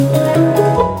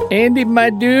Andy, my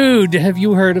dude, have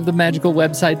you heard of the magical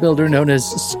website builder known as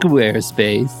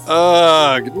Squarespace?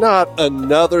 Ugh, not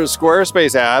another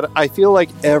Squarespace ad. I feel like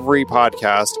every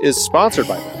podcast is sponsored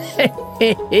by them.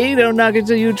 Hey, don't knock it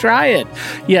till you try it.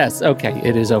 Yes, okay,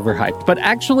 it is overhyped, but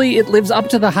actually it lives up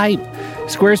to the hype.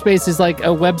 Squarespace is like a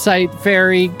website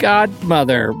fairy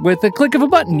godmother. With a click of a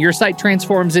button, your site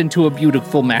transforms into a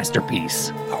beautiful masterpiece.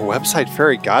 A website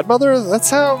fairy godmother? That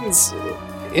sounds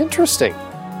interesting.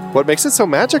 What makes it so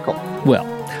magical? Well,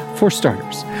 for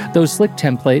starters, those slick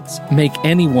templates make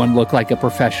anyone look like a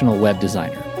professional web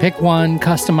designer. Pick one,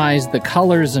 customize the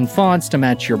colors and fonts to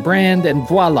match your brand, and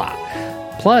voila.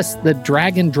 Plus, the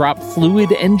drag-and-drop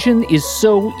Fluid engine is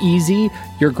so easy,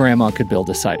 your grandma could build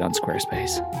a site on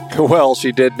Squarespace. Well,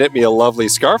 she did knit me a lovely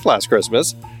scarf last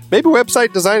Christmas. Maybe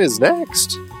website design is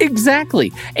next.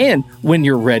 Exactly. And when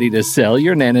you're ready to sell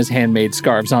your Nana's handmade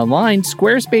scarves online,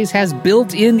 Squarespace has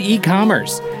built-in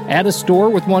e-commerce. Add a store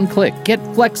with one click. Get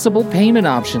flexible payment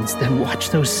options. Then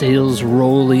watch those sales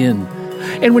roll in.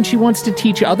 And when she wants to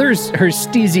teach others her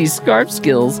steezy scarf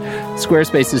skills,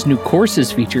 Squarespace's new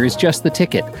courses feature is just the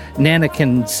ticket. Nana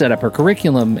can set up her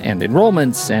curriculum and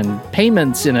enrollments and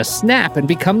payments in a snap and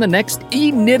become the next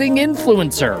e-knitting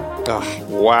influencer. Oh,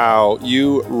 wow,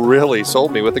 you really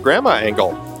sold me with the grandma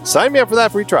angle. Sign me up for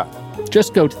that free trial.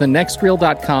 Just go to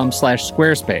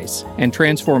thenextreel.com/Squarespace and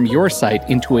transform your site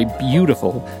into a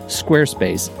beautiful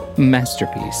Squarespace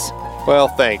masterpiece. Well,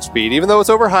 thanks, Pete. Even though it's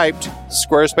overhyped,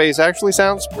 Squarespace actually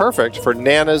sounds perfect for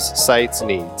Nana's site's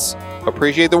needs.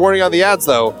 Appreciate the warning on the ads,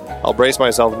 though. I'll brace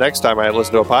myself next time I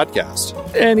listen to a podcast.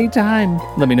 Anytime.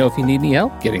 Let me know if you need any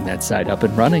help getting that site up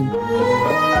and running.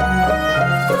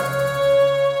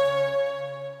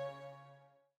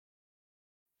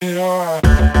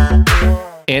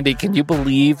 Andy, can you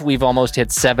believe we've almost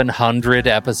hit 700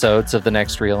 episodes of The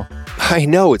Next Reel? I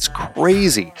know, it's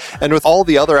crazy. And with all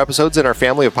the other episodes in our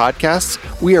family of podcasts,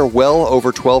 we are well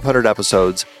over 1,200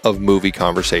 episodes of movie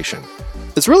conversation.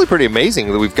 It's really pretty amazing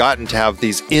that we've gotten to have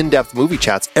these in-depth movie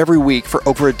chats every week for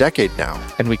over a decade now.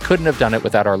 And we couldn't have done it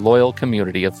without our loyal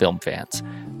community of film fans.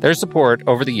 Their support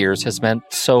over the years has meant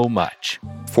so much.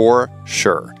 For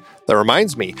sure. That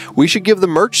reminds me, we should give the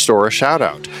merch store a shout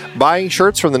out. Buying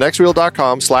shirts from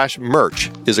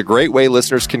thenextreel.com/merch is a great way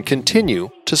listeners can continue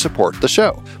to support the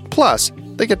show. Plus,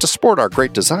 they get to sport our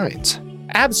great designs.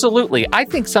 Absolutely. I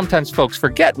think sometimes folks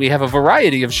forget we have a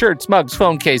variety of shirts, mugs,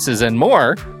 phone cases, and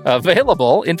more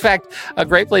available. In fact, a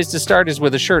great place to start is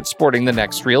with a shirt sporting the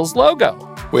Next Reel's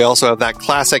logo. We also have that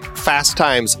classic Fast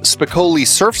Times Spicoli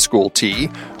Surf School tee,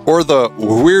 or the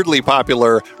weirdly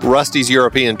popular Rusty's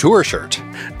European Tour shirt.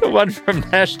 The one from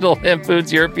National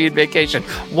Lampoon's European Vacation.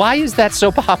 Why is that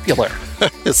so popular?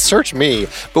 Search me,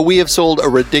 but we have sold a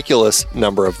ridiculous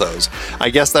number of those.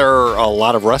 I guess there are a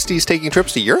lot of Rustys taking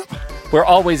trips to Europe? We're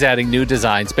always adding new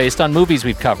designs based on movies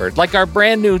we've covered, like our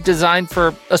brand new design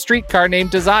for a streetcar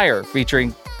named Desire,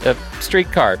 featuring a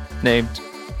streetcar named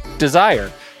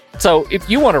Desire. So if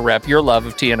you want to rep your love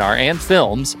of TNR and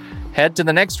films, head to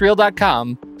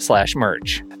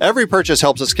thenextreel.com/merch. Every purchase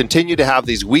helps us continue to have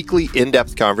these weekly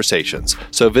in-depth conversations.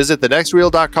 So visit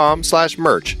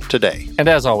thenextreel.com/merch today. And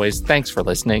as always, thanks for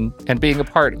listening and being a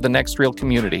part of the Next Reel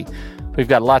community. We've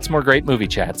got lots more great movie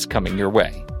chats coming your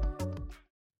way.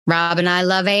 Rob and I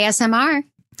love ASMR.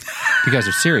 You guys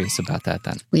are serious about that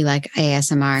then? We like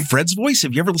ASMR. Fred's voice?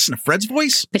 Have you ever listened to Fred's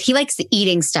voice? But he likes the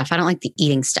eating stuff. I don't like the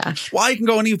eating stuff. Well, I can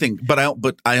go anything, but I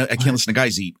can't listen to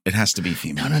guys eat. It has to be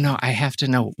female. No. I have to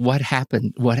know what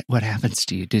happened. What happens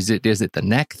to you? Is it the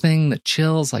neck thing, the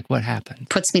chills? Like what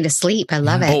happened? Puts me to sleep. I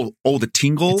love it. Oh, the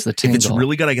tingle? It's the tingle. If it's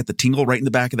really good, I get the tingle right in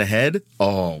the back of the head.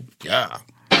 Oh, yeah.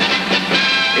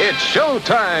 It's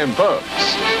showtime, folks.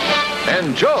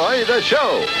 Enjoy the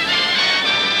show.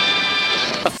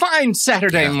 A fine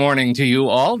Saturday morning to you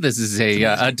all. This is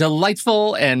a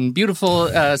delightful and beautiful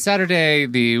Saturday.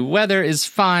 The weather is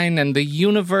fine and the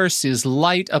universe is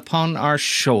light upon our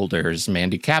shoulders.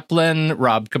 Mandy Kaplan,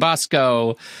 Rob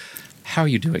Cabasco. How are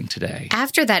you doing today?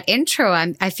 After that intro,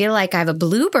 I feel like I have a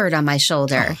bluebird on my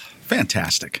shoulder. Oh,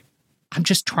 fantastic. I'm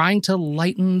just trying to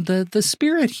lighten the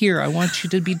spirit here. I want you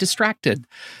to be distracted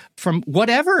from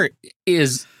whatever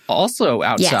is also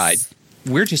outside. Yes.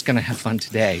 We're just going to have fun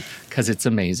today because it's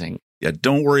amazing. Yeah,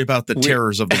 don't worry about the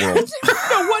terrors of the world.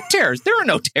 No, what terrors? There are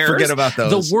no terrors. Forget about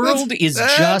those. The world is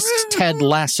just Ted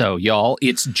Lasso, y'all.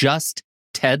 It's just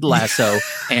Ted Lasso,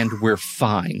 and we're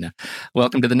fine.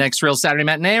 Welcome to the Next Reel Saturday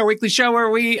Matinée, our weekly show where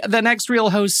we, the Next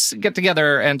Reel hosts, get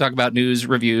together and talk about news,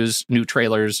 reviews, new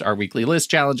trailers, our weekly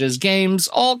list challenges, games,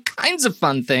 all kinds of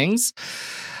fun things.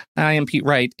 I am Pete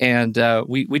Wright, and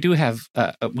we do have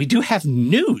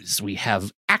news. We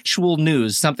have actual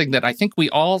news, something that I think we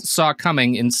all saw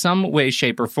coming in some way,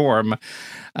 shape, or form.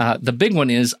 The big one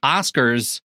is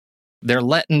Oscars. They're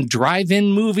letting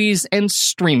drive-in movies and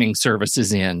streaming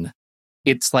services in.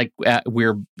 It's like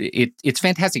it's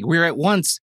fantastic. We're at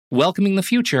once welcoming the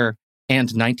future and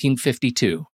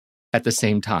 1952 at the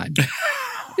same time.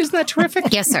 Isn't that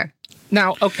terrific? Yes, sir.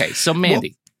 Now, okay, so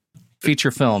Mandy,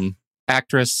 feature film,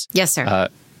 actress. Yes, sir.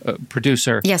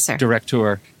 Producer. Yes, sir.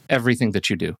 Director, everything that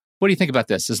you do. What do you think about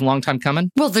this? Is it a long time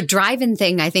coming? Well, the drive-in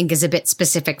thing, I think, is a bit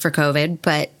specific for COVID,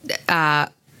 but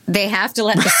they have to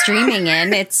let the streaming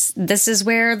in. This is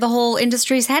where the whole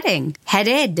industry's headed.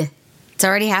 It's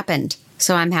already happened,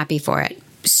 so I'm happy for it.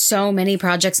 So many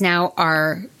projects now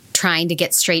are trying to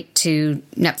get straight to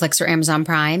Netflix or Amazon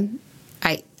Prime.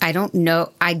 I don't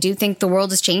know. I do think the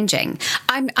world is changing.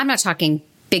 I'm not talking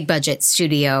big budget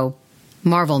studio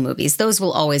Marvel movies. Those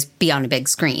will always be on a big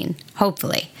screen,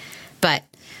 hopefully. But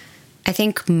I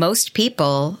think most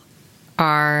people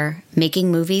are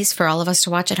making movies for all of us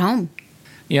to watch at home.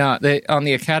 Yeah, on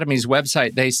the Academy's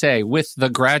website, they say, with the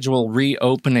gradual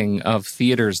reopening of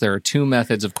theaters, there are two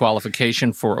methods of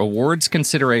qualification for awards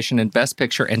consideration in Best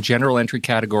Picture and General Entry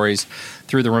categories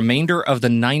through the remainder of the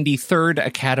 93rd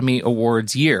Academy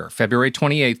Awards year, February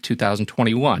 28th,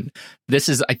 2021. This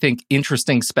is, I think,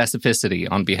 interesting specificity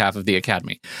on behalf of the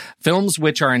Academy. Films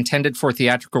which are intended for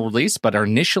theatrical release but are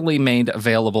initially made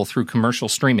available through commercial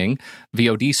streaming,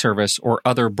 VOD service, or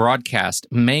other broadcast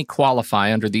may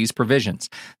qualify under these provisions.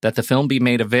 That the film be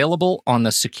made available on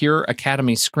the Secure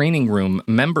Academy Screening Room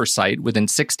member site within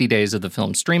 60 days of the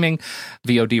film streaming,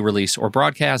 VOD release, or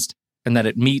broadcast, and that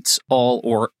it meets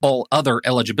all other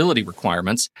eligibility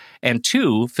requirements. And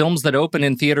 2, films that open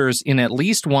in theaters in at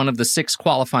least one of the 6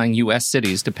 qualifying U.S.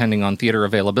 cities, depending on theater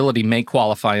availability, may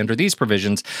qualify under these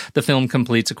provisions. The film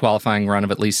completes a qualifying run of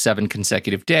at least 7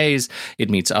 consecutive days. It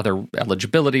meets other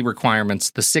eligibility requirements.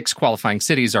 The 6 qualifying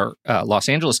cities are Los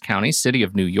Angeles County, City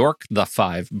of New York, the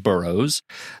 5 boroughs,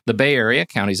 the Bay Area,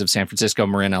 counties of San Francisco,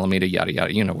 Marin, Alameda, yada,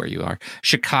 yada, you know where you are,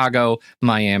 Chicago,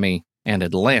 Miami, and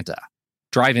Atlanta.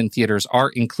 Drive-in theaters are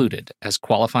included as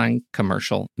qualifying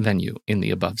commercial venue in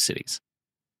the above cities.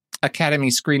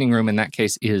 Academy Screening Room, in that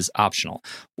case, is optional.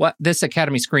 This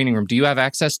Academy Screening Room, do you have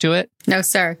access to it? No,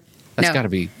 sir. There's got to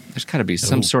be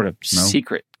some sort of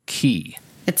secret key.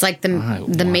 It's like the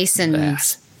Masons.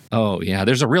 That. Oh, yeah.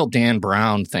 There's a real Dan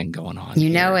Brown thing going on. You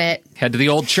know it. Head to the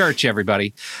old church,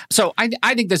 everybody. So I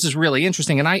think this is really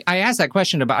interesting. And I asked that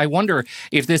question about, I wonder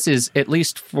if this is at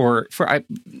least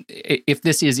if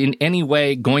this is in any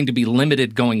way going to be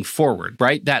limited going forward,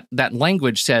 right? That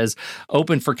language says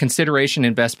open for consideration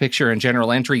in Best Picture and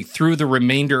General Entry through the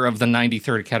remainder of the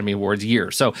 93rd Academy Awards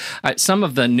year. So some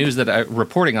of the news that I'm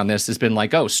reporting on this has been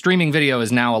like, oh, streaming video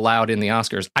is now allowed in the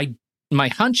Oscars. My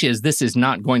hunch is this is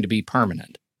not going to be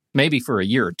permanent. Maybe for a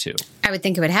year or 2. I would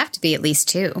think it would have to be at least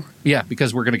 2. Yeah,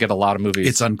 because we're going to get a lot of movies.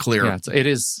 It's unclear. Yeah,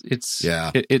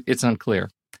 it's unclear.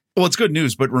 Well, it's good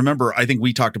news, but remember, I think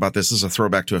we talked about this as a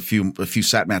throwback to a few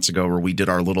Sat Mats ago where we did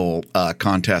our little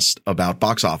contest about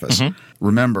box office. Mm-hmm.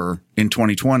 Remember, in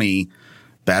 2020,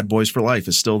 Bad Boys for Life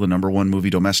is still the #1 movie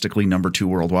domestically, #2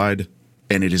 worldwide,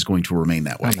 and it is going to remain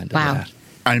that way. Wow.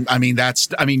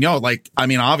 Obviously,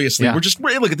 we're just,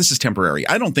 look, this is temporary.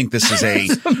 I don't think this is I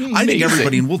think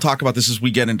everybody, and we'll talk about this as we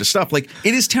get into stuff, like,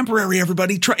 it is temporary,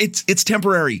 everybody. It's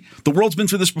temporary. The world's been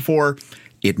through this before.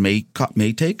 It may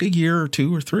take a year or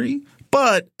 2 or 3,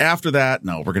 but after that,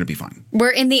 no, we're going to be fine. We're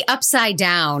in the upside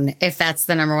down if that's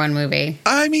the #1 movie.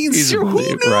 I mean, who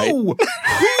knew? Right? Who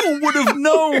would have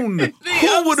known?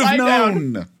 Who would have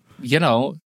known? You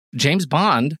know, James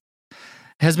Bond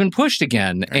has been pushed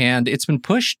again, and it's been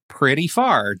pushed pretty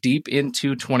far, deep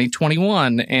into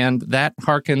 2021, and that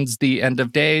harkens the end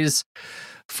of days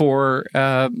for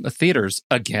theaters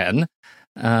again.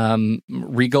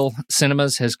 Regal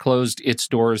Cinemas has closed its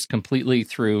doors completely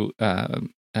through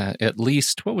at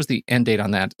least, what was the end date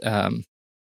on that?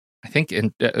 I think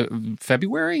in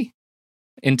February?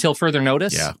 Until further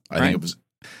notice? Yeah, I think it was.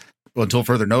 Well, until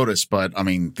further notice, but I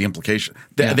mean, the implication,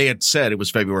 they had said it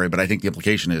was February, but I think the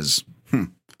implication is,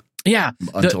 yeah,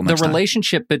 until next the time.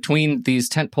 relationship between these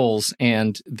tentpoles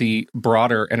and the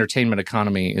broader entertainment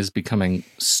economy is becoming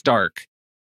stark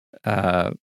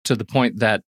to the point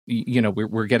that, you know,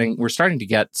 we're starting to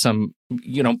get some,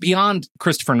 you know, beyond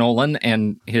Christopher Nolan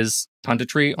and his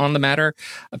punditry on the matter.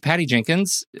 Patty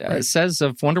Jenkins says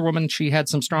of Wonder Woman she had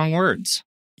some strong words.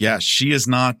 Yeah, she is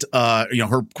not,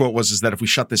 her quote was that if we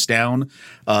shut this down,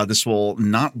 this will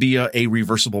not be a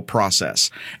reversible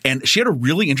process. And she had a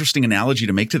really interesting analogy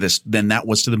to make to this than that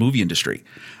was to the movie industry.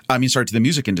 To the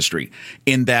music industry,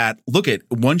 in that, look at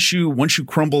once you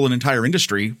crumble an entire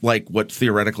industry, like what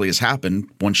theoretically has happened,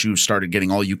 once you started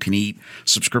getting all you can eat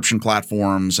subscription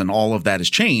platforms and all of that has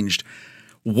changed,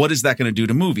 what is that going to do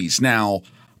to movies? Now,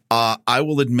 I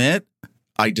will admit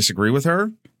I disagree with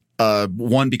her.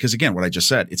 One, because again, what I just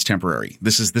said, it's temporary.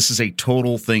 This is a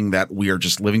total thing that we are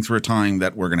just living through a time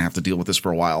that we're going to have to deal with this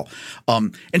for a while.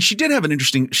 And she did have an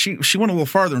interesting, she went a little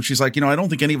farther and she's like, I don't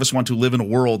think any of us want to live in a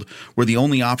world where the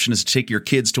only option is to take your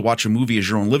kids to watch a movie as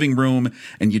your own living room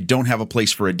and you don't have a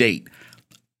place for a date.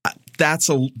 That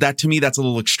to me, that's a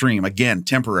little extreme. Again,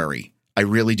 temporary. I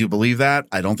really do believe that.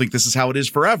 I don't think this is how it is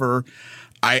forever.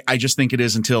 I just think it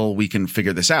is until we can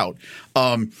figure this out.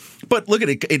 But look at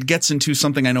it. It gets into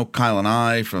something I know Kyle and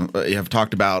I have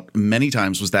talked about many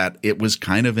times, was that it was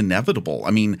kind of inevitable.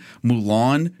 I mean,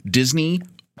 Mulan, Disney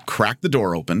cracked the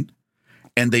door open,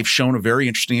 and they've shown a very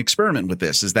interesting experiment with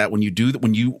this, is that when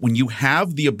you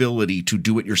have the ability to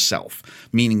do it yourself,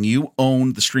 meaning you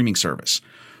own the streaming service,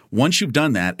 once you've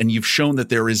done that and you've shown that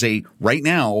there is a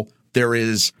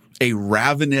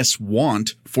ravenous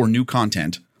want for new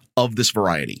content of this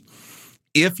variety.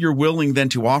 If you're willing then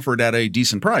to offer it at a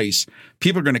decent price,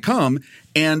 people are going to come.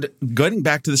 And getting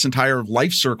back to this entire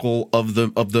life circle of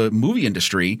the movie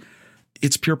industry,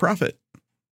 it's pure profit.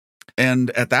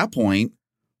 And at that point,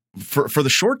 for the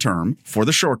short term,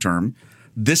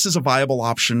 this is a viable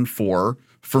option for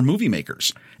movie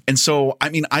makers. And so, I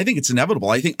think it's inevitable.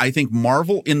 I think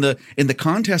Marvel in the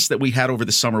contest that we had over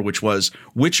the summer, which was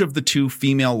which of the two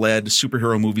female-led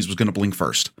superhero movies was going to blink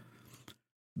first.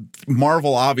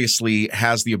 Marvel obviously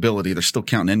has the ability, they're still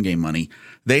counting Endgame money.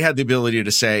 They had the ability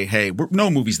to say, hey, no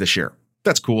movies this year.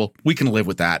 That's cool. We can live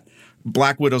with that.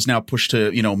 Black Widow's now pushed to,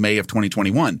 May of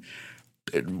 2021.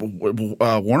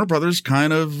 Warner Brothers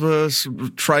kind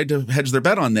of tried to hedge their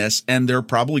bet on this, and they're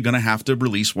probably going to have to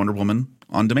release Wonder Woman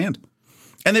on demand.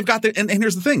 And they've got and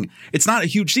here's the thing. It's not a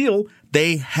huge deal.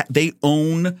 They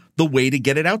own the way to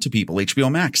get it out to people. HBO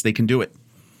Max, they can do it.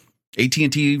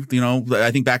 AT&T,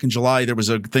 I think back in July, there was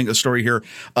a story here.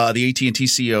 The AT&T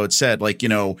CEO had said,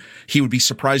 he would be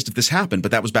surprised if this happened,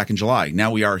 but that was back in July.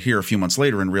 Now we are here a few months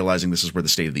later and realizing this is where the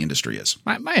state of the industry is.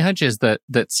 My hunch is that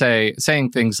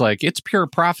saying things like it's pure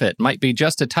profit might be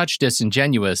just a touch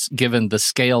disingenuous given the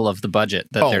scale of the budget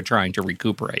that they're trying to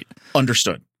recuperate.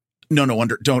 Understood. No,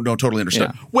 totally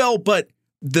understood. Yeah. Well, but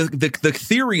the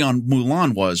theory on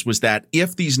Mulan was that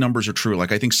if these numbers are true,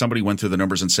 like I think somebody went through the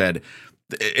numbers and said,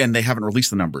 and they haven't released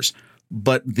the numbers,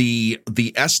 but the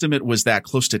estimate was that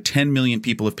close to 10 million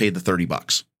people have paid the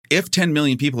 $30. If 10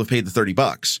 million people have paid the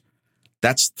 $30,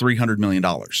 that's $300 million.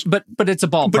 But it's a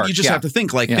ballpark. But you just have to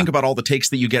think about all the takes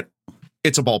that you get.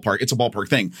 It's a ballpark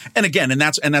thing. And again, and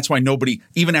that's why nobody,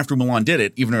 even after Mulan did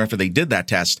it, even after they did that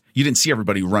test, you didn't see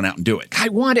everybody run out and do it. I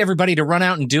want everybody to run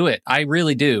out and do it. I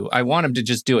really do. I want them to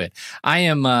just do it. I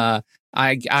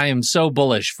am so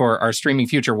bullish for our streaming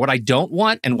future. What I don't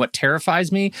want and what terrifies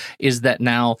me is that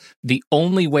now the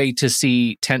only way to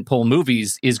see tentpole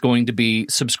movies is going to be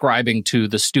subscribing to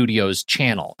the studio's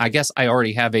channel. I guess I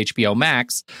already have HBO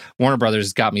Max. Warner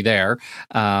Brothers got me there.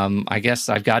 I guess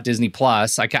I've got Disney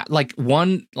Plus. I got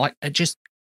one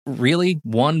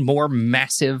more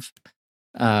massive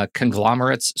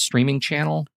conglomerate's streaming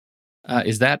channel.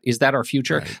 Is that our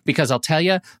future? Right. Because I'll tell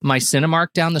you, my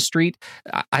Cinemark down the street,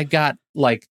 I got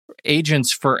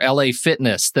agents for LA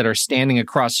Fitness that are standing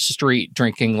across the street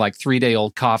drinking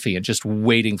 3-day-old coffee and just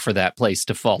waiting for that place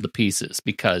to fall to pieces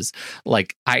because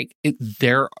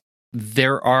there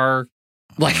are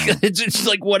it's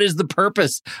just what is the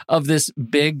purpose of this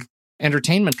big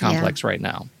entertainment complex right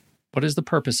now? What is the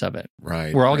purpose of it?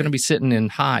 Right. We're all going to be sitting in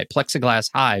plexiglass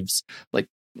hives like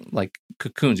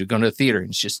cocoons. You go to the theater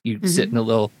and it's just you sit in a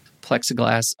little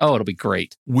plexiglass. Oh, it'll be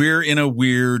great. We're in a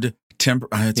weird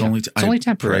It's only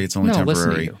temporary. It's only temporary.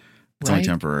 Listen to you, it's only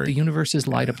temporary. The universe is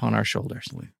light upon our shoulders.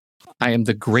 I am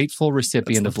the grateful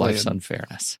recipient of life's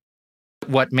unfairness.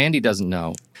 What Mandy doesn't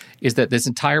know is that this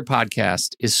entire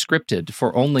podcast is scripted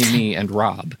for only me and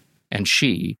Rob, and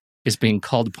she is being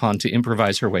called upon to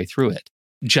improvise her way through it.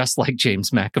 Just like James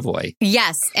McAvoy.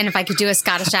 Yes, and if I could do a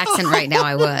Scottish accent right now,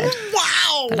 I would.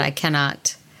 Wow! But I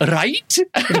cannot. Right?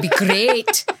 It'd be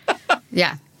great.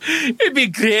 Yeah. It'd be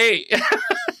great.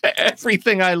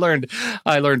 Everything I learned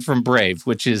from Brave,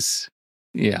 which is,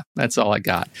 that's all I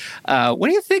got. What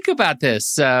do you think about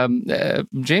this?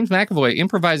 James McAvoy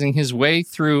improvising his way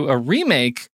through a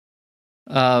remake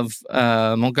of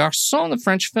Mon Garçon, the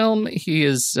French film. He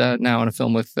is now in a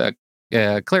film with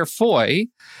Claire Foy,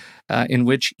 in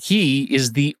which he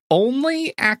is the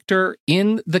only actor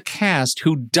in the cast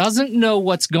who doesn't know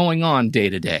what's going on day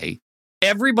to day.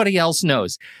 Everybody else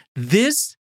knows.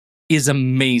 This is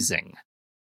amazing.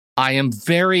 I am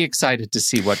very excited to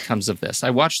see what comes of this. I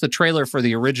watched the trailer for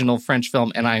the original French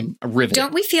film, and I'm riveted.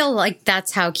 Don't we feel like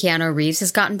that's how Keanu Reeves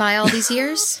has gotten by all these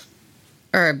years?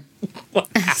 Or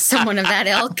someone of that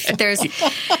ilk? There's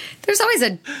always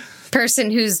a person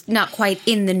who's not quite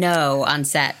in the know on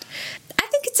set. I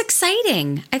think it's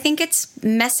exciting. I think it's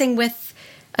messing with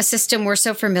a system we're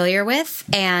so familiar with,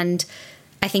 and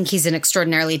I think he's an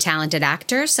extraordinarily talented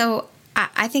actor, so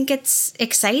I think it's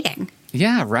exciting.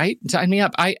 Yeah, right? Sign me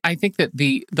up. I think that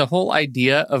the whole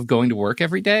idea of going to work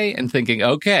every day and thinking,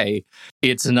 okay,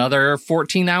 it's another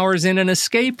 14 hours in an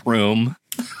escape room.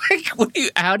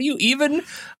 How do you even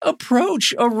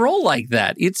approach a role like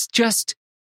that? It's just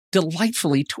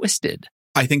delightfully twisted.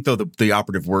 I think, though, the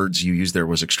operative words you used there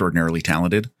was extraordinarily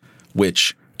talented,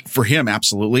 which for him,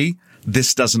 absolutely.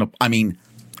 This doesn't, I mean,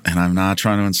 and I'm not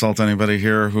trying to insult anybody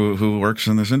here who works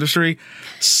in this industry.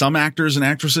 Some actors and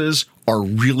actresses are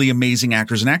really amazing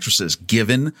actors and actresses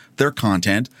given their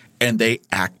content, and they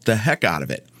act the heck out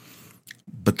of it.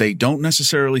 But they don't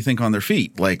necessarily think on their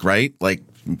feet, right? Like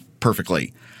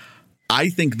perfectly. I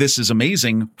think this is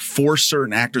amazing for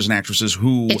certain actors and actresses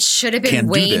who it should have been can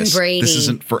Wayne do this. Brady. This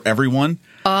isn't for everyone.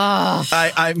 Oh,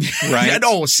 I'm right. Yeah,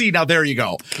 oh, see, now there you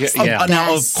go. Yeah.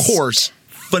 Now, of course,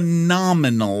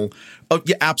 phenomenal. Oh,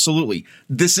 yeah, absolutely.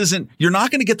 This isn't, you're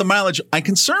not going to get the mileage. I'm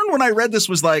concerned when I read this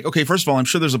was like, okay, first of all, I'm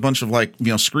sure there's a bunch of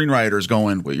screenwriters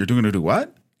going, wait, you're going to do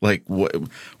what? Like, what?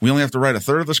 We only have to write a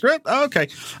third of the script? Oh, okay.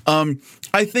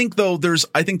 I think though, there's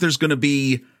going to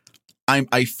be,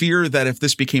 I fear that if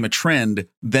this became a trend,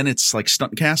 then it's like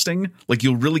stunt casting. Like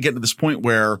you'll really get to this point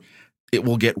where it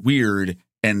will get weird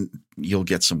and you'll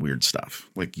get some weird stuff.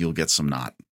 Like you'll get some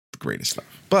not the greatest stuff.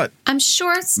 But I'm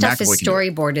sure stuff McAvoy is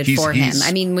storyboarded for him.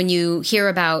 I mean, when you hear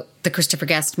about the Christopher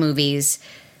Guest movies,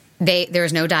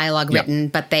 there's no dialogue written,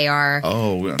 but they are.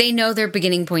 Oh, yeah. They know their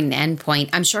beginning point and end point.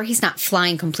 I'm sure he's not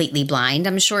flying completely blind.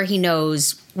 I'm sure he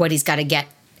knows what he's got to get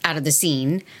out of the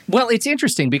scene. Well, it's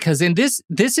interesting because in this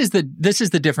is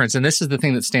the difference, and this is the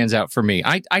thing that stands out for me.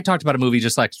 I talked about a movie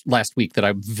just like last week that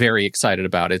I'm very excited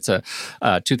about. It's a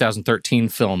 2013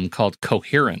 film called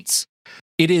Coherence.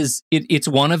 It's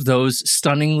one of those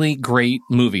stunningly great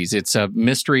movies. It's a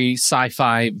mystery,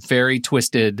 sci-fi, very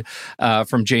twisted,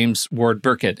 from James Ward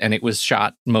Burkett, and it was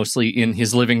shot mostly in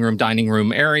his living room, dining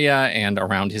room area and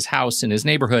around his house in his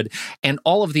neighborhood. And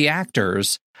all of the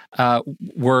actors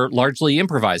were largely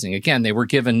improvising. Again, they were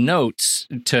given notes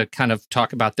to kind of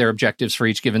talk about their objectives for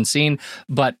each given scene,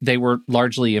 but they were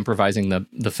largely improvising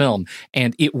the film,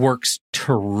 and it works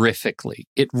terrifically.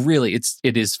 It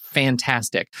is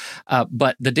fantastic.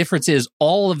 But the difference is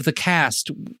all of the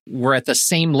cast were at the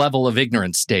same level of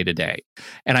ignorance day to day,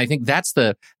 and I think that's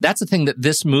the thing that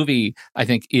this movie I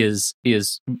think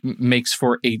makes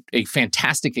for a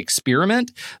fantastic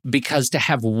experiment, because to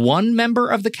have one member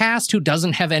of the cast who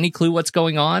doesn't have any clue what's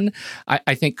going on,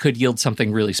 I think could yield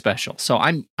something really special. So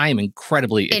I am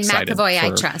incredibly excited in McAvoy,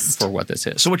 I trust for what this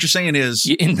is. So what you're saying is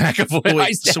in McAvoy,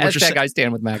 I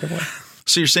stand with McAvoy.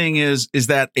 So you're saying is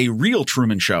that a real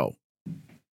Truman Show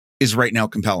is right now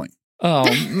compelling?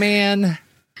 Oh man,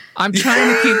 I'm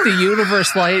trying to keep the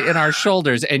universe light in our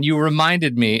shoulders, and you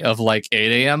reminded me of like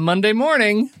 8 a.m. Monday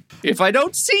morning. If I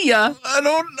don't see ya, I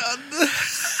don't.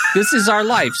 This is our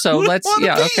life. So let's.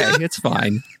 Yeah, okay, it's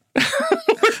fine.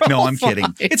 No, I'm kidding.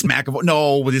 It's McAvoy.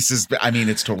 No,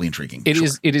 it's totally intriguing.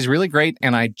 It is really great.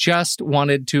 And I just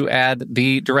wanted to add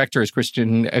the director is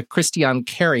Christian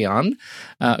Carillon,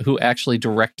 who actually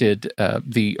directed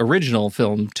the original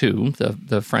film too,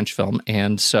 the French film.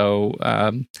 And so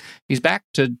he's back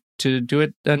to do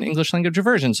it an English language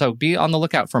version. So be on the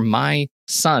lookout for My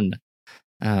Son.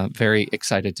 Very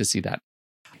excited to see that.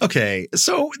 Okay,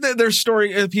 so there's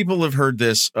story. People have heard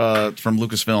this from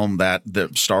Lucasfilm that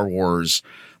the Star Wars,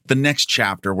 the next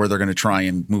chapter where they're going to try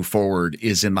and move forward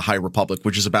is in the High Republic,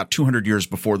 which is about 200 years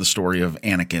before the story of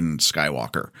Anakin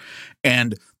Skywalker,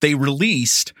 and they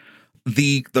released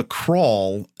the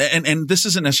crawl. And this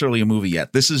isn't necessarily a movie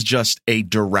yet. This is just a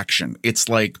direction. It's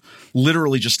like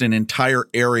literally just an entire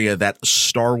area that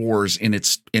Star Wars in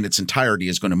its entirety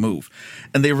is going to move.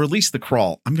 And they released the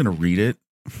crawl. I'm going to read it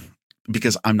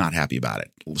because I'm not happy about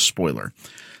it. Spoiler.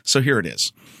 So here it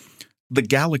is. The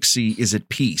galaxy is at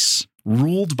peace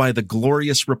ruled by the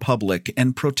glorious Republic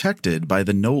and protected by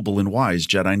the noble and wise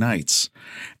Jedi Knights.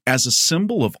 As a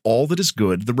symbol of all that is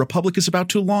good, the Republic is about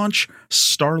to launch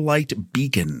Starlight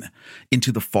Beacon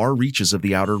into the far reaches of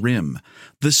the Outer Rim.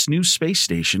 This new space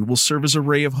station will serve as a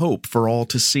ray of hope for all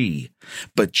to see.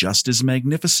 But just as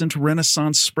magnificent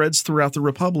renaissance spreads throughout the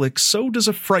Republic, so does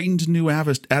a frightened new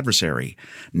adversary.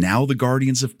 Now the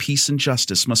guardians of peace and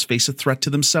justice must face a threat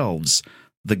to themselves,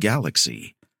 the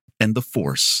galaxy, and the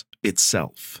Force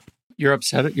itself. You're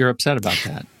upset about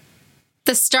that.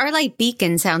 The Starlight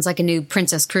Beacon sounds like a new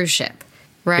Princess cruise ship,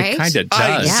 right? It kind of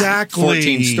does. Exactly.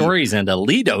 14 stories and a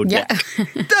Lido deck.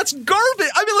 That's garbage.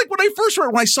 I mean, like when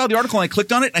I saw the article and I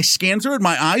clicked on it and I scanned through it,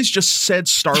 my eyes just said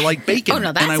Starlight Bacon. Oh,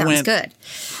 no, that sounds good.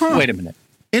 Wait a minute.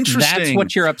 Interesting. That's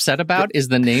what you're upset about is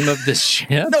the name of this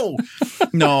ship?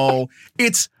 No.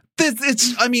 It's,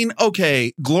 I mean,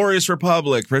 okay, Glorious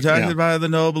Republic, protected by the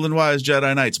noble and wise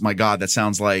Jedi Knights. My God, that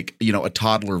sounds like, a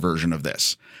toddler version of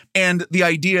this. And the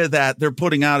idea that they're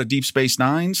putting out a Deep Space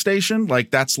Nine station,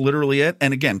 like that's literally it.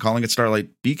 And again, calling it Starlight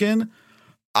Beacon,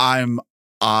 I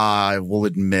will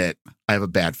admit I have a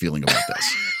bad feeling about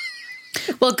this.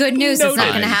 Well, good news. It's not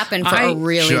going to happen for a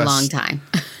really long time.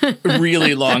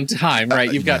 Really long time,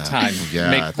 right? You've got time.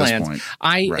 Make plans.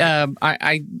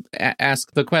 I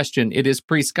ask the question. It is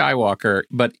pre-Skywalker,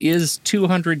 but is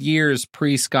 200 years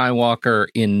pre-Skywalker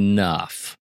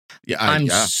enough? Yeah, I'm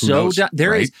so done.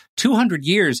 There is 200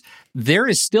 years. There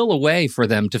is still a way for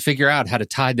them to figure out how to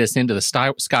tie this into the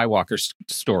Skywalker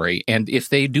story. And if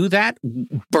they do that,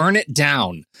 burn it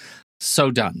down.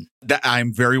 So done.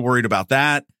 I'm very worried about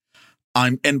that.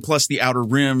 And plus the Outer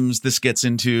Rims, this gets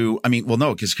into,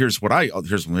 because here's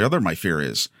the other my fear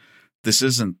is. This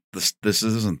isn't the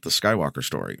Skywalker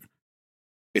story.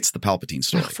 It's the Palpatine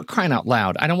story. For crying out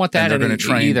loud. I don't want that and they're going to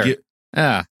try either.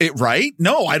 Right?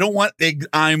 No, I don't want,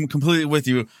 I'm completely with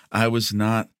you. I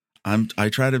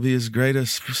try to be as great a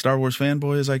Star Wars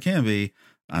fanboy as I can be.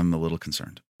 I'm a little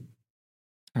concerned.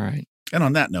 All right. And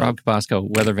on that note, Rob Tabasco,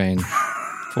 weather vane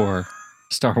for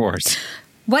Star Wars.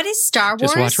 What is Star Wars?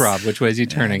 Just watch Rob. Which way is he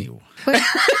turning?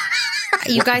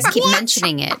 You guys keep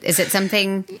mentioning it. Is it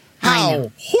something?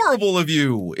 How horrible of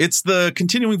you! It's the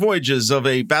continuing voyages of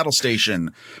a battle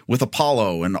station with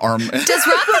Apollo and Arm. Does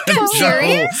Rob become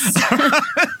serious?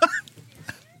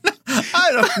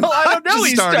 I don't know.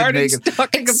 He started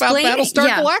talking about Battlestar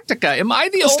Galactica. Am I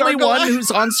the only one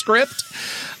who's on script?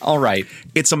 All right.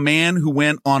 It's a man who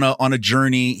went on a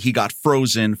journey. He got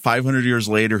frozen. 500 years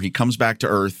later, he comes back to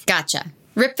Earth. Gotcha.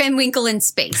 Rip Van Winkle in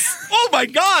space. Oh my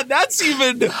God, that's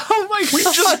even. Oh my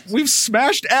God, we've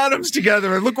smashed atoms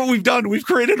together, and look what we've done. We've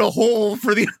created a hole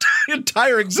for the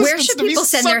entire existence. Where should people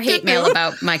send their hate mail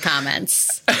about my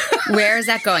comments? Where is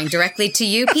that going? Directly to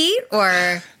you, Pete,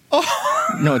 or?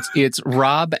 No, it's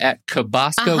Rob at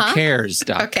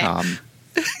KabascoCares.com. Okay.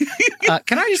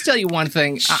 Can I just tell you one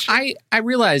thing? I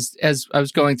realized as I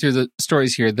was going through the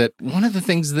stories here that one of the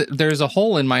things that there's a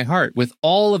hole in my heart with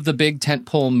all of the big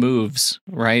tentpole moves,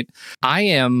 right? I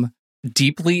am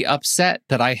deeply upset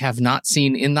that I have not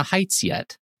seen In the Heights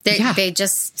yet. They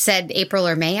just said April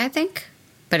or May, I think,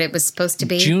 but it was supposed to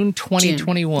be June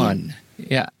 2021.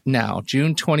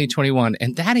 June 2021.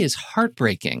 And that is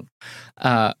heartbreaking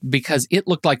because it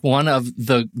looked like one of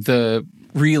the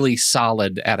really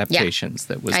solid adaptations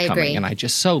that was coming. Agree. And I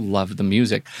just so loved the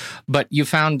music. But you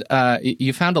found a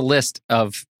list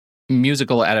of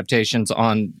musical adaptations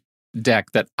on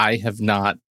deck that I have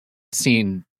not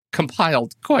seen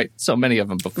compiled quite so many of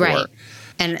them before. Right.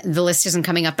 And the list isn't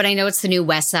coming up, but I know it's the new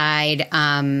West Side,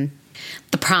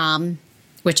 The Prom,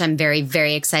 which I'm very,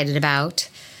 very excited about.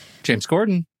 James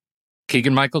Corden,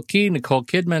 Keegan-Michael Key, Nicole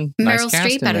Kidman. Meryl nice cast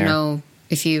Streep, I don't know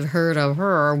if you've heard of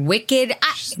her. Wicked.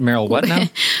 Meryl what now?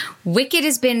 Wicked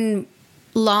has been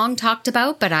long talked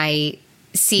about, but I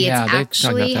see it's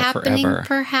actually happening forever.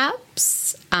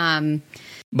 Perhaps.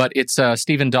 But it's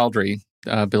Stephen Daldry,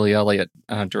 Billy Elliot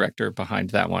director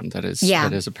behind that one that is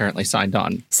apparently signed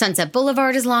on. Sunset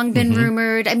Boulevard has long been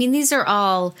rumored. I mean, these are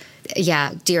all,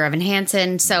 Dear Evan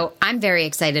Hansen. So I'm very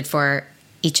excited for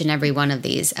each and every one of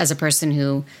these as a person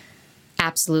who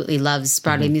absolutely loves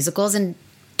Broadway musicals and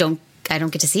I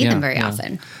don't get to see them very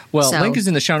often. Well, link is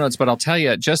in the show notes, but I'll tell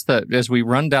you, just as we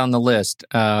run down the list,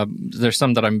 there's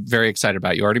some that I'm very excited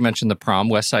about. You already mentioned The Prom,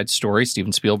 West Side Story,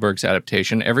 Steven Spielberg's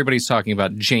adaptation. Everybody's talking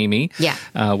about Jamie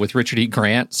with Richard E.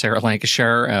 Grant, Sarah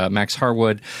Lancashire, Max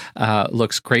Harwood.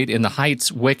 Looks great. In the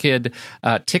Heights, Wicked,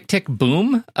 Tick, Tick,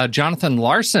 Boom, Jonathan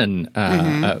Larson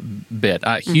bit.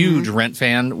 Huge Rent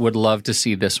fan, would love to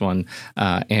see this one.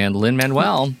 And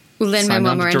Lin-Manuel.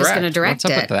 Lin-Manuel Miranda's going to direct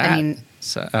it. I mean,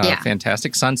 So,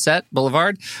 fantastic. Sunset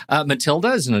Boulevard.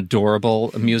 Matilda is an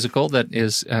adorable musical that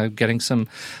is getting some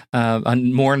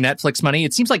more Netflix money.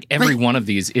 It seems like every one of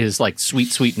these is like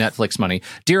sweet, sweet Netflix money.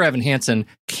 Dear Evan Hansen,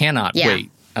 cannot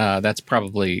wait. That's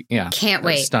probably, can't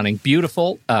wait. Stunning.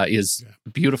 Beautiful is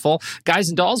beautiful. Guys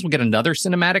and Dolls, we'll get another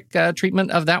cinematic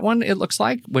treatment of that one, it looks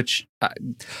like, which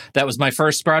that was my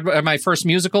first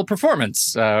musical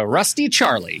performance. Rusty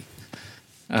Charlie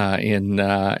in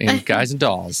Guys and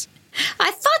Dolls.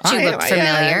 I thought you looked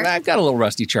familiar. I've got a little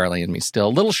Rusty Charlie in me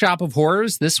still. Little Shop of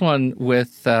Horrors. This one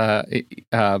with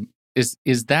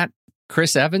is that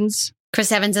Chris Evans?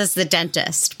 Chris Evans is the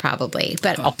dentist, probably,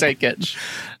 but I'll take it.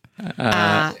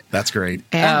 That's great.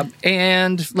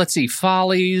 And let's see,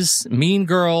 Follies, Mean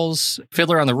Girls,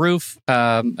 Fiddler on the Roof,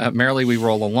 Merrily We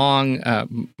Roll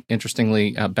Along.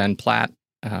 Interestingly, Ben Platt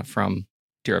from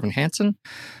Dear Evan Hansen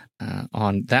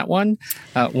on that one.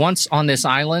 Once on This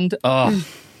Island.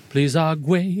 Please,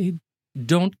 Agway,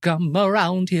 don't come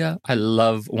around here. I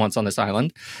love Once on This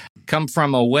Island. Come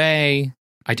From Away.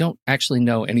 I don't actually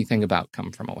know anything about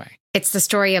Come From Away. It's the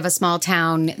story of a small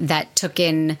town that took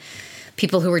in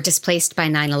people who were displaced by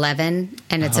 9/11,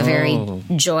 and it's a very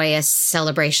joyous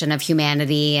celebration of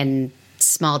humanity and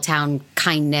small town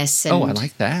kindness. And I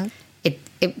like that.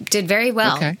 It did very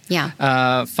well. Okay.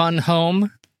 Yeah. Fun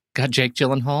Home. Got Jake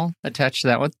Gyllenhaal attached to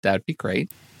that one. That'd be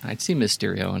great. I'd see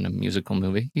Mysterio in a musical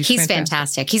movie. He's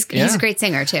fantastic. He's a great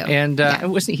singer, too. And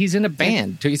he's in a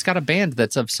band, too. He's got a band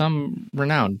that's of some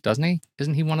renown, doesn't he?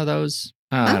 Isn't he one of those?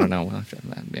 I don't know.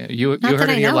 You Not heard that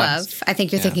it I here know last. of. I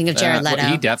think you're thinking of Jared Leto.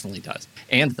 He definitely does.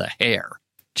 And the hair,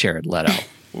 Jared Leto,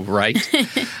 right?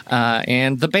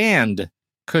 And the band,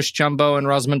 Cush Jumbo and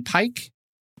Rosamund Pike,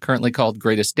 currently called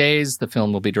Greatest Days. The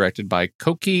film will be directed by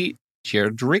Koki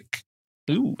Jerdrick.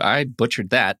 Ooh, I butchered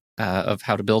that, of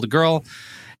How to Build a Girl.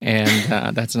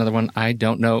 And that's another one I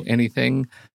don't know anything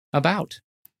about.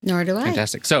 Nor do I.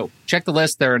 Fantastic. So check the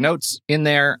list. There are notes in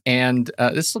there. And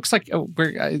this looks like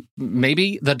we're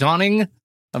maybe the dawning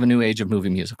of a new age of movie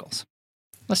musicals.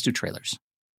 Let's do trailers.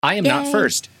 I am not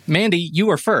first. Mandy, you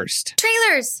are first.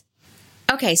 Trailers.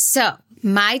 Okay, so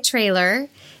my trailer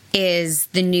is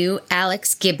the new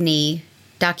Alex Gibney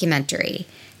documentary.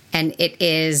 And it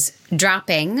is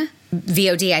dropping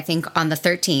VOD, I think, on the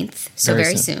 13th. So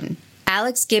very soon.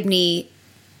 Alex Gibney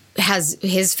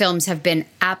his films have been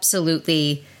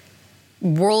absolutely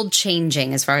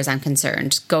world-changing as far as I'm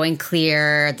concerned. Going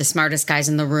Clear, The Smartest Guys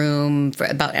in the Room,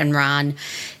 about Enron.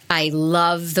 I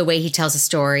love the way he tells a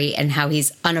story and how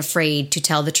he's unafraid to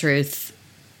tell the truth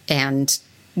and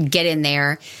get in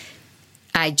there.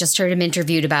 I just heard him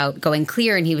interviewed about Going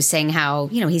Clear, and he was saying how,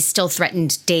 he's still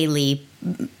threatened daily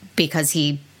because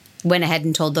he went ahead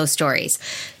and told those stories.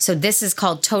 So this is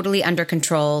called Totally Under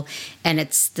Control, and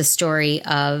it's the story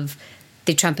of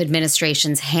the Trump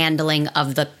administration's handling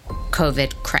of the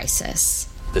COVID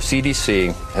crisis. The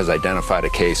CDC has identified a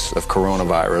case of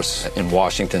coronavirus in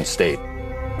Washington state.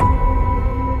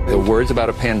 The words about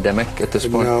a pandemic at this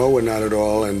point? No, we're not at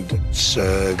all, and it's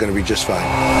going to be just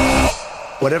fine.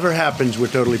 Whatever happens, we're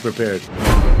totally prepared.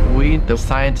 We, the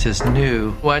scientists,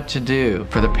 knew what to do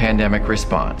for the pandemic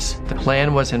response. The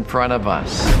plan was in front of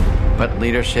us, but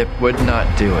leadership would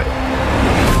not do it.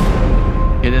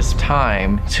 It is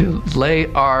time to lay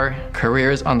our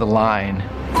careers on the line.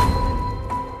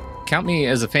 Count me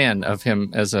as a fan of him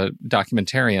as a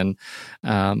documentarian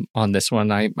on this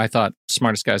one. I thought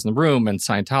Smartest Guys in the Room and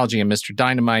Scientology and Mr.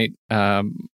 Dynamite,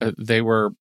 they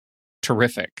were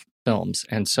terrific films.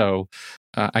 And so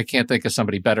I can't think of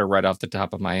somebody better right off the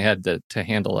top of my head to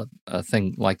handle a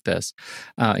thing like this.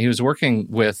 He was working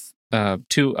with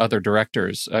two other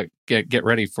directors. Get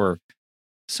ready for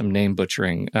some name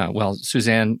butchering.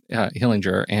 Suzanne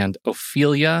Hillinger and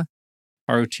Ophelia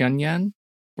Arutyunyan.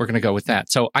 We're going to go with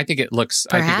that. So I think it looks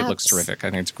terrific.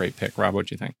 I think it's a great pick. Rob, what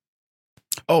do you think?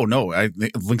 Oh no,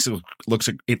 it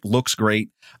looks great.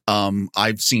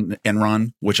 I've seen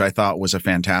Enron, which I thought was a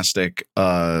fantastic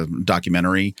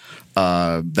documentary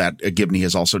that Gibney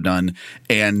has also done,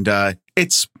 and I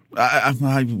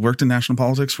worked in national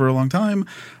politics for a long time.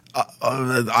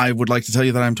 I would like to tell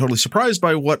you that I'm totally surprised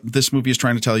by what this movie is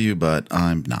trying to tell you, but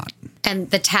I'm not. And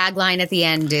the tagline at the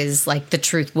end is like, "The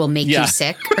truth will make you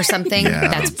sick" or something. Yeah.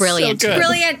 That's brilliant. So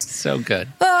Brilliant. So good.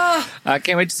 I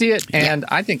can't wait to see it. And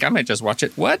I think I might just watch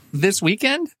it. What? This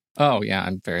weekend? Oh, yeah.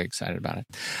 I'm very excited about it.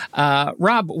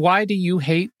 Rob, why do you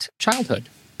hate childhood?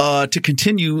 To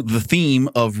continue the theme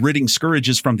of ridding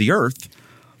scourges from the earth,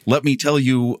 let me tell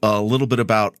you a little bit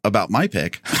about my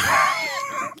pick.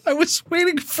 I was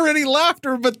waiting for any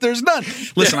laughter, but there's none.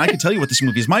 Listen, I can tell you what this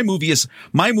movie is. My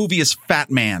movie is Fat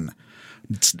Man.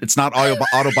 It's not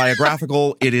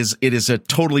autobiographical. It is a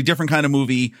totally different kind of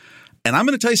movie. And I'm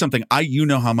going to tell you something. You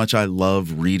know how much I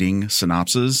love reading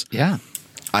synopses. Yeah.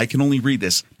 I can only read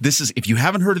this. This is, if you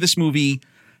haven't heard of this movie,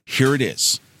 here it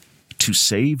is. To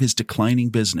save his declining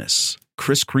business,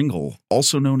 Kris Kringle,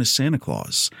 also known as Santa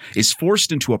Claus, is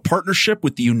forced into a partnership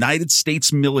with the United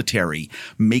States military.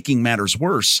 Making matters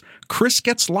worse, Kris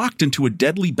gets locked into a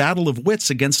deadly battle of wits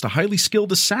against a highly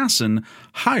skilled assassin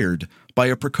hired by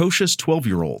a precocious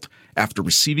 12-year-old after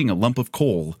receiving a lump of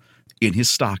coal in his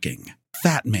stocking.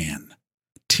 Fat Man,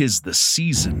 'tis the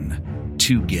season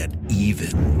to get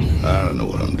even. I don't know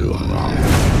what I'm doing wrong.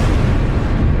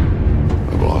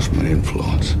 I've lost my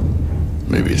influence.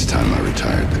 Maybe it's time I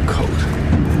retired the coat.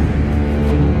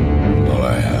 All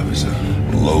I have is a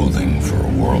loathing for a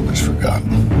world that's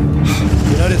forgotten.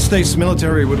 The United States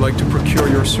military would like to procure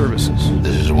your services.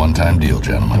 This is a one-time deal,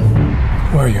 gentlemen.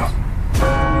 Where are you?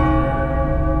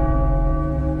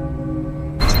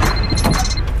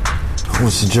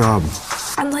 What's the job?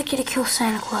 I'd like you to kill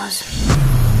Santa Claus.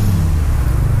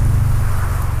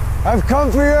 I've come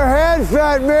for your head,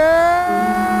 fat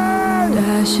man!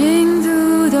 Dashing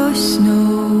through the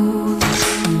snow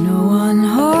in a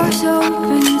one-horse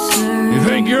open sleigh. You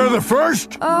think you're the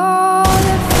first? All the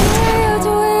fields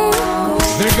we go.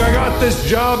 Think I got this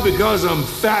job because I'm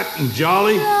fat and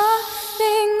jolly?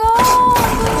 Nothing on the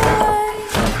way.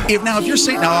 If you're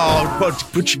saying,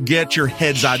 get your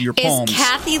heads out of your palms. Is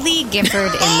Kathy Lee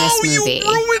Gifford in this movie? You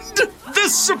ruined the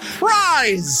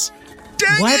surprise!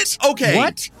 Dang What? it! Okay.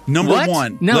 What? Number What?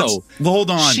 one. No.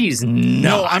 Hold on. She's not.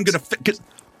 No, I'm going to...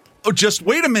 just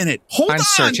wait a minute. Hold on. I'm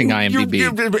searching IMDb.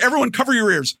 Everyone cover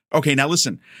your ears. Okay, now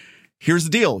listen. Here's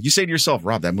the deal. You say to yourself,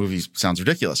 Rob, that movie sounds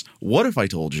ridiculous. What if I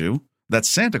told you that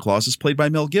Santa Claus is played by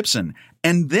Mel Gibson?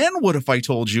 And then what if I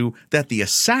told you that the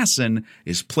assassin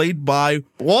is played by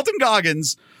Walton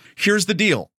Goggins? Here's the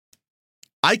deal.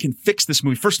 I can fix this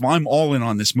movie. First of all, I'm all in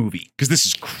on this movie because this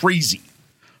is crazy.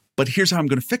 But here's how I'm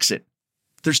going to fix it.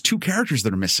 There's two characters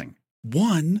that are missing.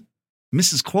 One,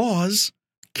 Mrs. Claus,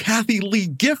 Kathy Lee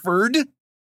Gifford,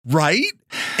 right?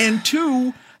 And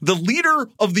two, the leader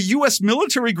of the U.S.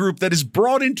 military group that is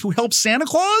brought in to help Santa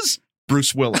Claus,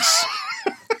 Bruce Willis.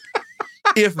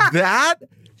 If that,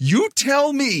 you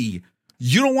tell me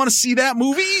you don't want to see that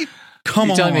movie? Come on.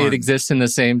 You're telling me it exists in the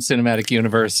same cinematic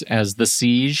universe as The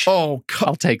Siege? Oh,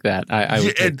 I'll take that. I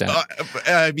would take that.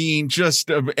 I mean,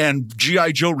 and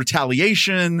G.I. Joe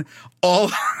Retaliation,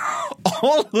 all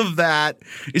of that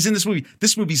is in this movie.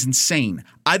 This movie's insane.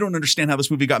 I don't understand how this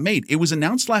movie got made. It was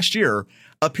announced last year.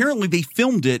 Apparently, they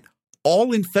filmed it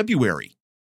all in February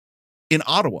in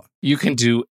Ottawa. You can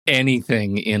do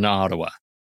anything in Ottawa.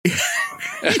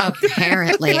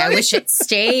 Apparently. I wish it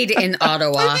stayed in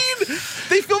Ottawa. I mean,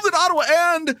 they filmed in Ottawa,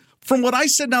 and from what I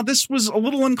said, now this was a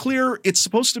little unclear. It's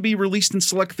supposed to be released in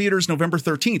select theaters November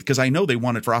 13th, because I know they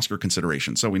want it for Oscar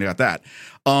consideration, so we got that.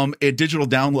 A digital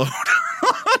download on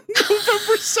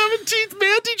November 17th.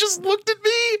 Mandy just looked at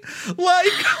me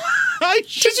like I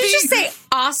should Did you just say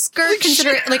Oscar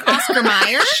like Oscar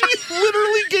Mayer? She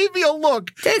literally gave me a look.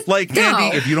 Like, no.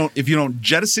 Andy, if you don't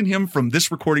jettison him from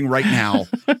this recording right now,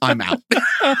 I'm out.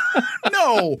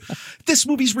 No, this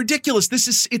movie's ridiculous.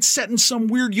 It's set in some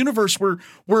weird universe where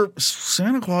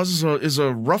Santa Claus is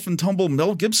a rough and tumble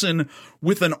Mel Gibson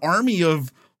with an army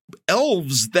of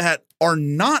elves that are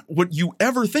not what you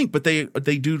ever think, but they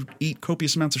do eat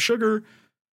copious amounts of sugar.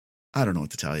 I don't know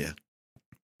what to tell you.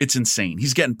 It's insane.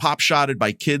 He's getting pop-shotted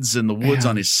by kids in the woods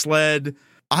on his sled.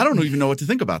 I don't even know what to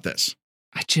think about this.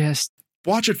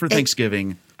 Watch it for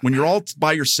Thanksgiving. When you're all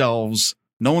by yourselves,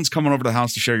 no one's coming over to the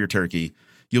house to share your turkey,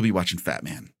 you'll be watching Fat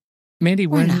Man. Mandy,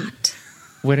 when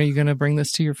are you going to bring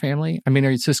this to your family? I mean,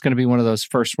 is this going to be one of those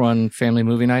first run family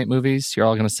movie night movies? You're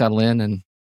all going to settle in and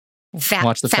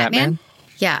watch the Fat Man?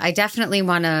 Yeah, I definitely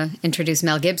want to introduce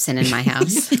Mel Gibson in my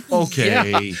house.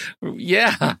 Okay.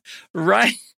 Yeah.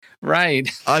 Right.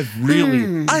 I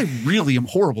really am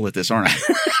horrible at this, aren't I?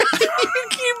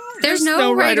 There's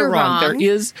no right or wrong. There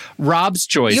is Rob's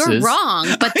choices. You're wrong,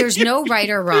 but there's no right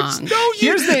or wrong.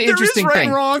 Here's the interesting right thing.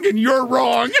 And wrong, and you're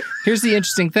wrong. Here's the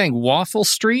interesting thing. Waffle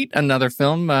Street, another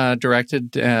film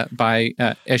directed by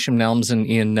Isham Nelms and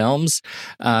Ian Nelms,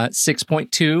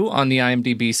 6.2 on the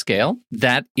IMDb scale.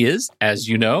 That is, as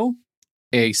you know,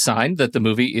 a sign that the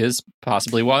movie is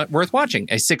possibly worth watching.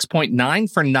 A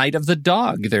 6.9 for Night of the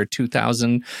Dog, their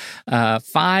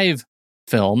 2005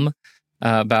 film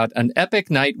about an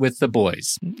epic night with the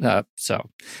boys.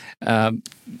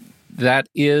 That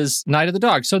is Night of the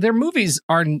Dog. So their movies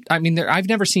are, I mean, I've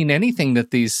never seen anything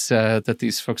that these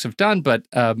folks have done, but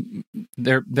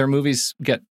their movies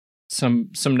get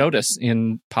some notice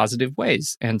in positive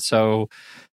ways. And so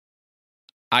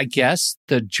I guess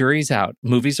the jury's out.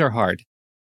 Movies are hard.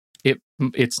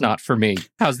 It's not for me.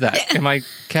 How's that? Am I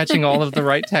catching all of the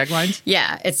right taglines?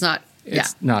 Yeah, it's not.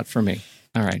 It's not for me.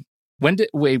 All right. When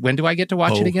do I get to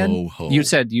watch it again? You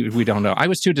said we don't know. I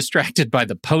was too distracted by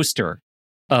the poster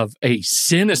of a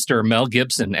sinister Mel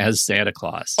Gibson as Santa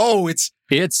Claus. Oh, it's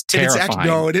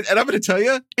terrifying. And I'm going to tell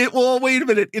you, wait a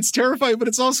minute. It's terrifying, but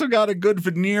it's also got a good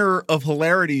veneer of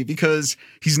hilarity because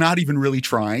he's not even really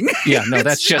trying. Yeah, no,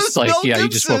 that's just like, he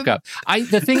just woke up.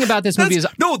 The thing about this movie is...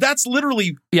 No, that's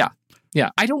literally... Yeah,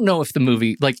 I don't know if the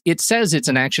movie, it says it's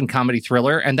an action comedy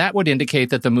thriller, and that would indicate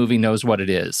that the movie knows what it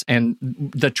is. And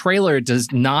the trailer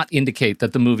does not indicate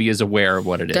that the movie is aware of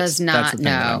what it is. Does not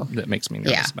know. That makes me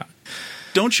nervous about it.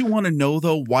 Don't you want to know,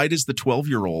 though, why does the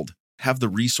 12-year-old have the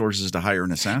resources to hire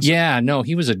an assassin? Yeah, no,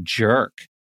 he was a jerk.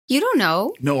 You don't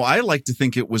know. No, I like to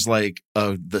think it was like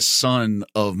the son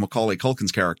of Macaulay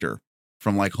Culkin's character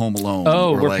from like Home Alone.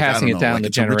 Oh, we're passing it down the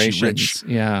generations.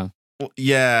 Yeah. Well,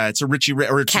 yeah, it's a Richie Rich,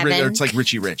 or it's like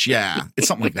Richie Rich. Yeah, it's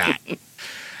something like that.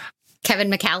 Kevin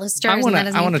McAllister.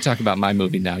 I want to talk about my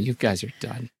movie now. You guys are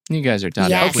done. Yes.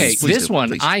 Okay, please this do, one,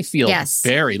 please. I feel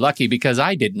very lucky because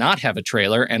I did not have a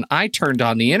trailer, and I turned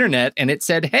on the internet and it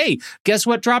said, hey, guess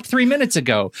what dropped 3 minutes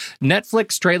ago?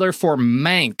 Netflix trailer for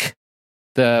Mank.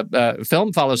 The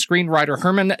film follows screenwriter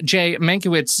Herman J.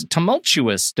 Mankiewicz's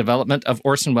tumultuous development of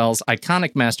Orson Welles'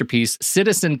 iconic masterpiece,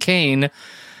 Citizen Kane.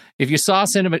 If you saw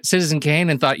Citizen Kane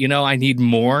and thought, I need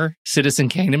more Citizen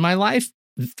Kane in my life,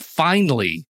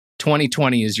 finally,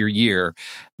 2020 is your year.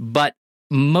 But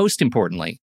most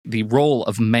importantly, the role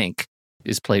of Mank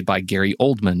is played by Gary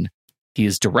Oldman. He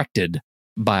is directed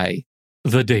by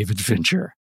the David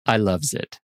Fincher. I loves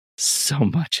it so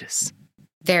much.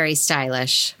 Very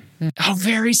stylish. Oh,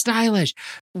 very stylish.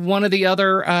 One of the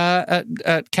other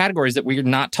categories that we're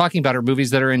not talking about are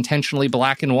movies that are intentionally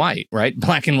black and white, right?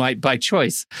 Black and white by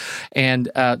choice.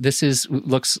 And this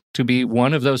looks to be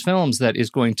one of those films that is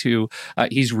going to,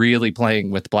 he's really playing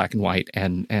with black and white.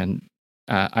 And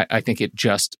I think it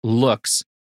just looks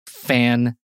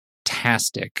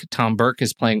fantastic. Tom Burke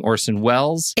is playing Orson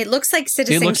Welles. It looks like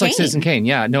Citizen Kane. It looks like Citizen Kane,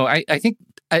 yeah. No, I think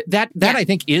that I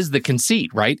think is the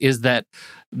conceit, right? Is that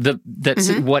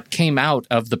what came out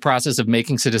of the process of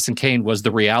making Citizen Kane was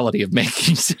the reality of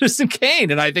making Citizen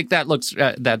Kane, and I think that looks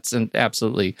that's an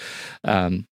absolutely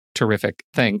terrific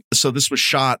thing. So this was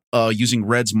shot using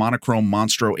Red's monochrome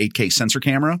Monstro 8K sensor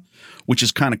camera, which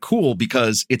is kind of cool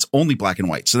because it's only black and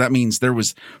white. So that means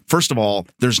first of all,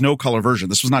 there's no color version.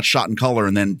 This was not shot in color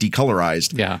and then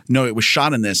decolorized. Yeah. No, it was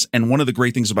shot in this. And one of the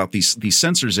great things about these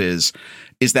sensors is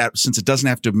that since it doesn't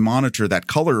have to monitor that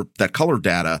color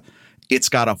data, it's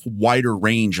got a wider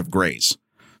range of grays.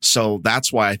 So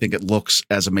that's why I think it looks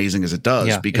as amazing as it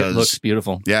does, because it looks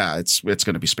beautiful. Yeah, it's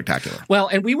going to be spectacular. Well,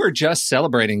 and we were just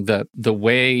celebrating the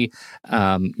way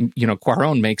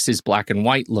Cuarón makes his black and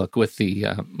white look with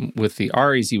the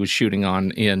Aries he was shooting on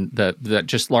in the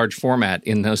just large format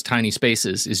in those tiny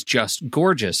spaces is just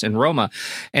gorgeous in Roma.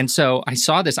 And so I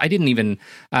saw this.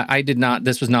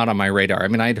 This was not on my radar. I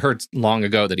mean, I'd heard long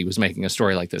ago that he was making a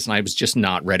story like this, and I was just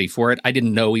not ready for it. I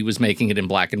didn't know he was making it in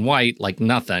black and white, like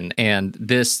nothing. And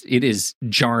it is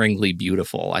jarringly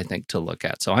beautiful, I think, to look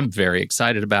at. So I'm very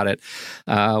excited about it.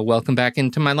 Welcome back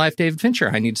into my life, David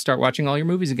Fincher. I need to start watching all your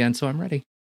movies again, so I'm ready.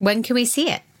 When can we see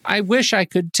it? I wish I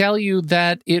could tell you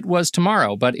that it was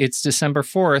tomorrow, but it's December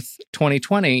 4th,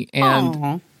 2020,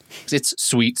 and it's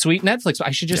sweet, sweet Netflix.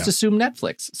 I should just assume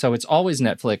Netflix. So it's always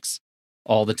Netflix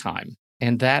all the time.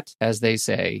 And that, as they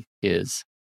say, is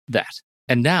that.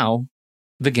 And now,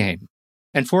 the game.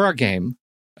 And for our game,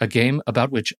 a game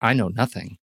about which I know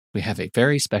nothing, we have a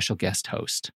very special guest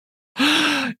host.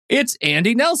 It's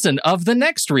Andy Nelson of The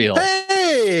Next Reel.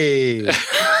 Hey!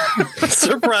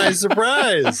 Surprise,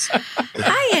 surprise.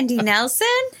 Hi, Andy Nelson.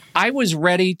 I was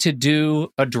ready to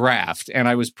do a draft, and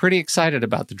I was pretty excited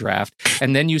about the draft.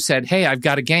 And then you said, hey, I've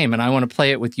got a game, and I want to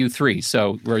play it with you three.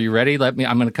 So are you ready? I'm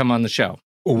going to come on the show.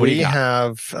 We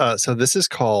have, so this is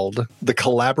called the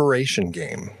collaboration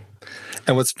game.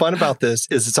 And what's fun about this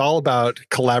is it's all about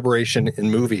collaboration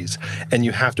in movies, and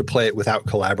you have to play it without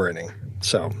collaborating.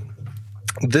 So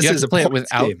this is a play it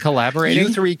without game. Collaborating.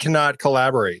 You three cannot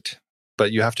collaborate,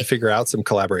 but you have to figure out some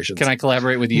collaborations. Can I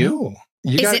collaborate with you? No.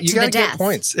 You got to get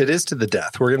points. It is to the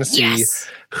death. We're going to see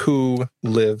who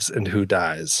lives and who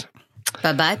dies.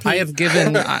 Bye-bye, Pete. I've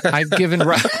given.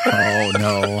 Oh,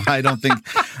 no. I don't think.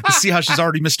 See how she's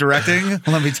already misdirecting?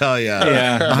 Let me tell you.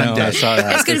 Yeah. I'm dead.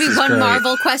 It's going to be one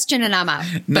Marvel question and I'm out.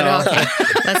 But okay,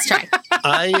 let's try.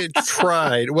 I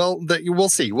tried. Well, we'll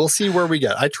see. We'll see where we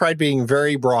get. I tried being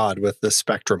very broad with the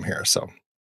spectrum here. So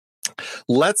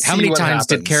let's see. How many what times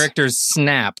did happens. characters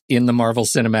snap in the Marvel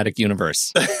Cinematic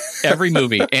Universe? Every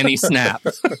movie, any snap.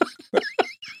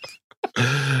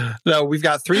 No, we've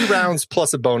got 3 rounds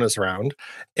plus a bonus round,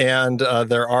 and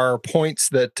there are points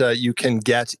that you can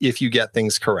get if you get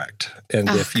things correct. And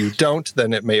if you don't,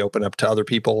 then it may open up to other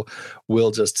people.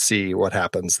 We'll just see what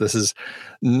happens.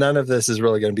 None of this is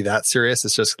really going to be that serious.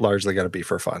 It's just largely going to be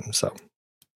for fun. So,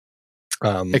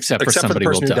 except for somebody the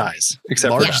person will who die. dies.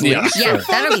 Except for that. Yeah,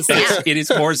 that'll be sad. It is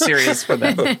more serious for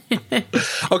them.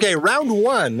 Okay, round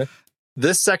 1.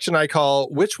 This section I call,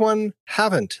 which one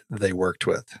haven't they worked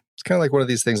with? It's kind of like one of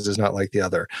these things is not like the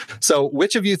other. So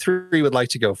which of you 3 would like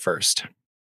to go first?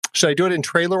 Should I do it in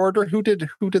trailer order? Who did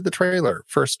the trailer?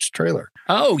 First trailer.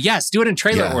 Oh, yes. Do it in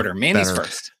trailer order. Mandy's better.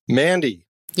 first. Mandy.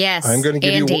 Yes. I'm going to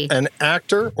give Andy. you an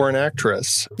actor or an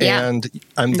actress. Yeah. And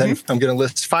I'm going to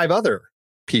list 5 other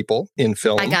people in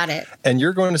film. I got it. And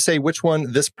you're going to say which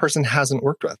one this person hasn't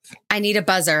worked with. I need a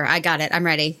buzzer. I got it. I'm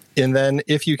ready. And then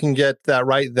if you can get that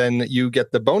right, then you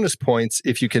get the bonus points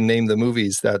if you can name the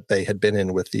movies that they had been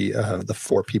in with the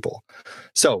 4 people.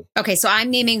 So Okay, so I'm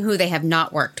naming who they have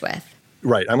not worked with.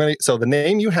 right, so the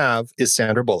name you have is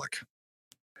Sandra Bullock.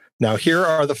 Now here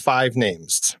are the 5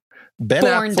 names: Ben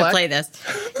Born Affleck, to play this.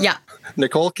 Yeah.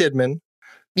 Nicole Kidman,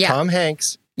 Yeah. Tom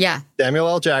Hanks, Yeah. Samuel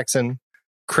L. Jackson,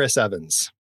 Chris Evans.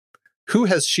 Who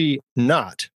has she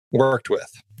not worked with?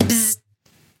 Bzz.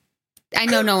 I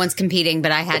know no one's competing,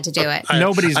 but I had to do it.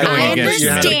 Nobody's going I against you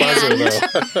had a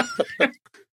understand. buzzer, though.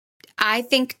 I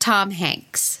think Tom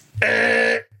Hanks.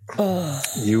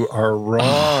 You are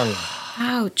wrong.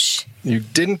 Ouch. You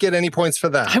didn't get any points for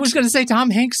that. I was going to say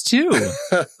Tom Hanks, too.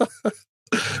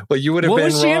 Well, you would have What been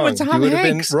was she in wrong. with Tom You would have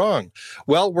been Hanks? wrong.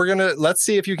 Well, let's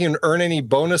see if you can earn any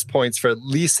bonus points for at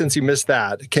least since you missed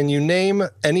that. Can you name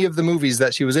any of the movies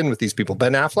that she was in with these people?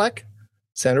 Ben Affleck?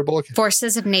 Sandra Bullock?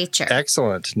 Forces of Nature.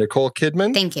 Excellent. Nicole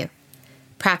Kidman? Thank you.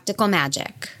 Practical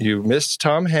Magic. You missed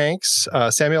Tom Hanks.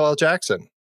 Samuel L. Jackson?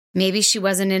 Maybe she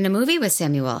wasn't in a movie with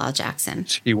Samuel L. Jackson.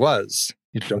 She was.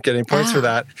 You don't get any points for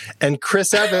that. And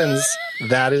Chris Evans,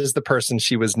 that is the person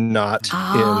she was not in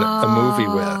a movie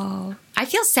with. I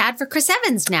feel sad for Chris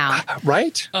Evans now.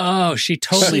 Right? Oh, she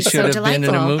totally She's should so have been in a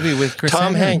delightful. movie with Chris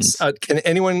Tom Evans. Hanks. Can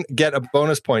anyone get a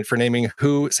bonus point for naming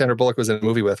who Sandra Bullock was in a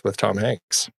movie with Tom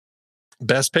Hanks?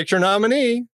 Best Picture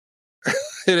nominee.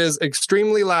 It is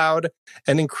Extremely Loud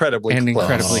and Incredibly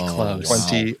close.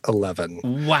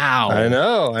 2011. Wow. I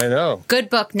know. Good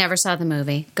book. Never saw the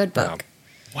movie. Good book.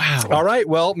 Wow. All right.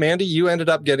 Well, Mandy, you ended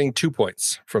up getting 2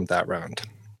 points from that round.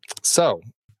 So,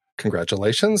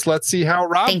 congratulations. Let's see how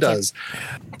Rob Thank does.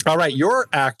 All right. Your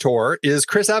actor is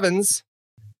Chris Evans.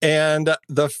 And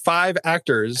the 5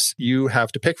 actors you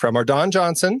have to pick from are Don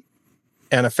Johnson,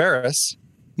 Anna Faris,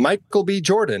 Michael B.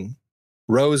 Jordan,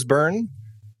 Rose Byrne,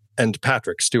 and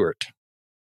Patrick Stewart.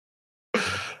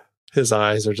 His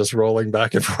eyes are just rolling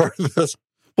back and forth.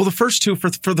 Well, the first 2 for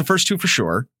the first 2 for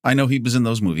sure. I know he was in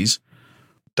those movies.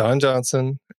 Don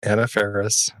Johnson, Anna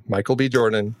Faris, Michael B.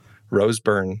 Jordan, Rose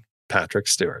Byrne, Patrick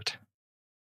Stewart.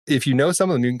 If you know some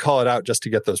of them, you can call it out just to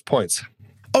get those points.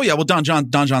 Oh yeah, well Don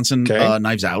Johnson, Okay.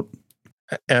 Knives Out.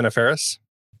 Anna Faris?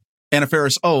 Anna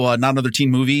Faris. Not Another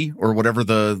Teen Movie or whatever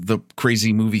the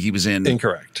crazy movie he was in.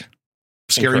 Incorrect.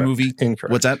 Scary Incorrect. movie.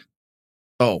 Incorrect. What's that?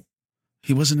 Oh,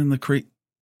 he wasn't in the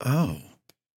Oh,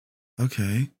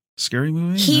 okay. Scary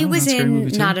movie. He No, was not Scary in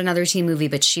movie too? not another teen movie,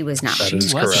 but she was not. That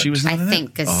is correct. She was not I in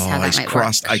think it? is how that might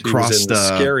crossed. work. I She was crossed in the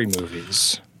scary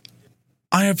movies.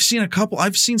 I have seen a couple.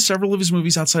 I've seen several of his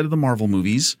movies outside of the Marvel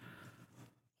movies.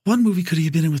 What movie could he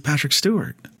have been in with Patrick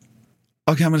Stewart?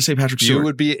 Okay, I'm going to say Patrick Stewart. You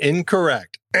would be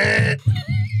incorrect.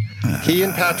 He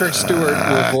and Patrick Stewart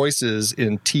were voices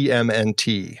in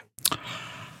TMNT.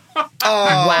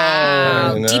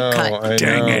 Wow. I know, Deep cut. I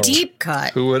Dang know. it. Deep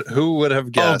cut. Who would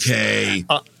have guessed? Okay.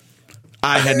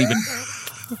 I hadn't even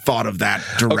thought of that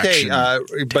direction.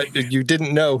 Okay, but you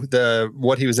didn't know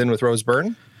what he was in with Rose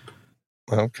Byrne?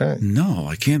 Okay. No,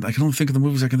 I can't. I can only think of the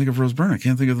movies I can think of Rose Byrne. I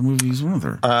can't think of the movies with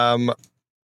her.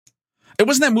 It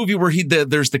wasn't that movie where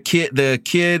there's the kid. The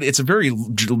kid. It's a very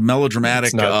melodramatic.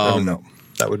 It's not, no,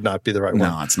 that would not be the right one.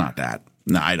 No, it's not that.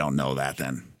 No, I don't know that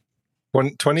then.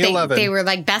 2011. They were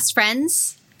like best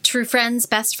friends, true friends,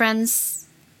 best friends.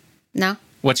 No.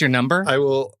 What's your number?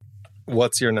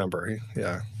 What's your number?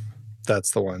 Yeah,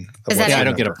 that's the one. Is that Yeah, it? I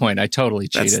don't get a point. I totally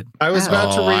cheated. I was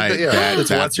about to read it's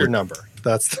that What's Your Number?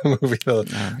 That's the movie,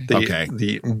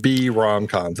 the B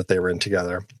rom-com that they were in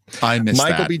together. I missed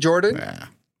Michael that. B. Jordan, Yeah.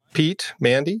 Pete,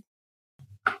 Mandy.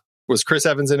 Was Chris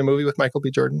Evans in a movie with Michael B.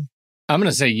 Jordan? I'm going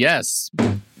to say yes.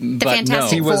 The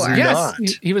Fantastic He was Four. not.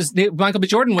 Yes, he was. Michael B.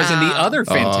 Jordan was in the other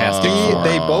Fantastic Four.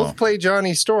 They both played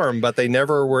Johnny Storm, but they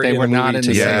never were They in were a movie not in the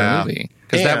together. same movie.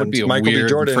 Because that would be a Michael weird B.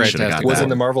 Jordan Fantastic was Four. in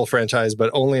the Marvel franchise, but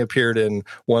only appeared in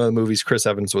one of the movies Chris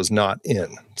Evans was not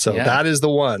in. So Yeah. that is the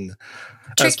one.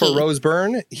 As for Tricky. Rose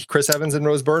Byrne, Chris Evans and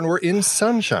Rose Byrne were in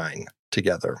Sunshine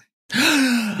together.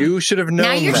 You should have known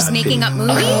Now you're that, just making Pete. up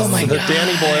movies? Oh my The God.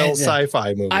 Danny Boyle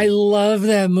sci-fi movie. I love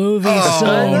that movie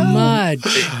so much.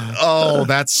 Oh,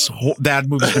 that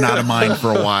movie's been out of mind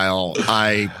for a while.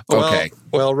 Okay.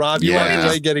 Well, Rob, you Yeah. walked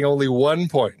away getting only 1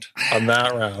 point on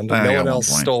that round. I No got one 1 else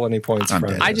point. stole any points I'm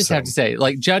from dead. you. I just have to say,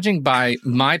 like, judging by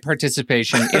my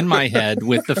participation in my head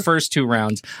with the first 2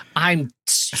 rounds, I'm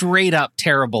straight up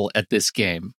terrible at this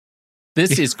game.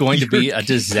 This is going to be a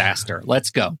disaster.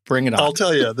 Let's go. Bring it on. I'll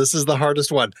tell you, this is the hardest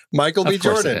one. Michael B. Of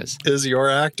course Jordan it is your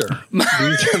actor.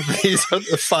 These are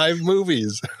the 5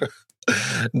 movies.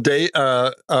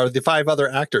 The 5 other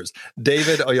actors: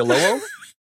 David Oyelowo,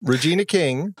 Regina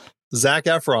King, Zac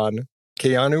Efron,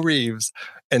 Keanu Reeves,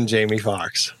 and Jamie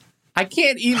Foxx. I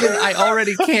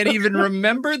already can't even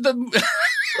remember the names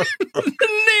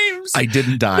I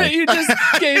didn't that die. you just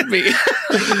gave me.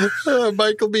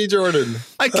 Michael B. Jordan.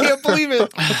 I can't believe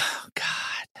it.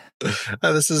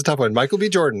 This is a tough one. Michael B.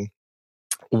 Jordan.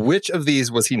 Which of these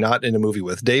was he not in a movie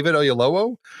with? David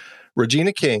Oyelowo,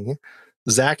 Regina King,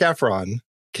 Zac Efron,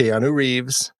 Keanu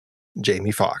Reeves,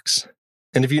 Jamie Foxx.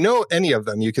 And if you know any of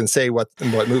them, you can say what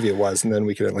movie it was, and then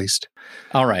we can at least.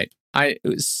 All right.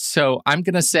 So I'm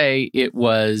going to say it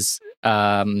was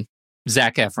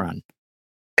Zac Efron.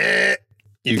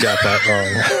 You got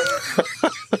that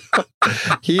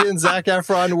wrong. He and Zac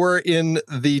Efron were in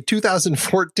the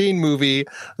 2014 movie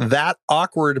That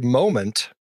Awkward Moment,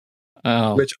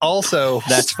 Oh, which also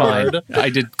that's fine. starred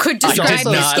I did. Could describe I did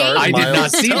the not. escape. I did not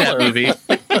Miles see that Teller. movie.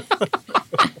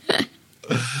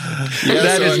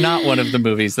 That is not one of the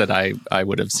movies that I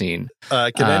would have seen.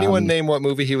 Can anyone name what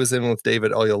movie he was in with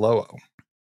David Oyelowo?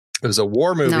 It was a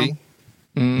war movie.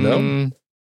 No.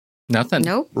 Nothing.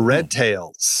 Nope. Red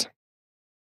Tails.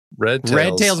 Red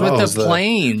Tails with the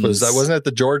planes. Wasn't it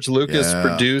the George Lucas Yeah.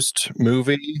 produced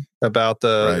movie about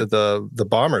the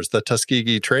bombers, the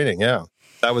Tuskegee training? Yeah.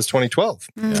 That was 2012.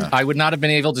 Yeah. I would not have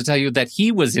been able to tell you that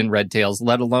he was in Red Tails,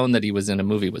 let alone that he was in a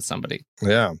movie with somebody.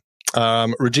 Yeah.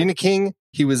 Regina King,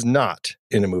 he was not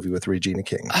in a movie with Regina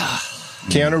King.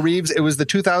 Keanu Reeves, it was the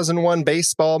 2001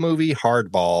 baseball movie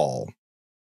Hardball.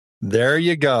 There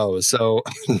you go. So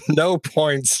no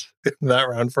points in that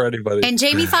round for anybody. And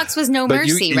Jamie Foxx was No But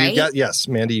Mercy, right? Yes,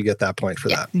 Mandy, you get that point for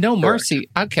that. No Mercy.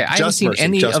 Okay, I haven't seen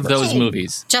any of those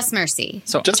movies. Just Mercy.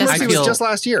 So Just I Mercy feel was just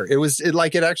last year.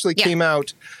 It actually came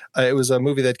out. It was a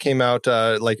movie that came out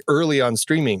like early on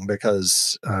streaming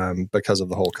because of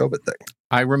the whole COVID thing.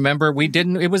 I remember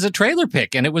it was a trailer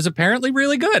pick and it was apparently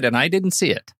really good and I didn't see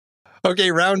it.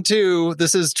 Okay, round 2.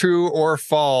 This is true or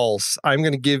false. I'm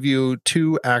going to give you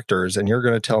 2 actors and you're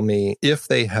going to tell me if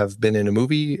they have been in a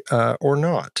movie or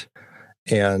not.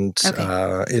 And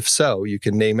if so, you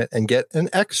can name it and get an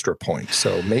extra point.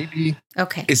 So maybe.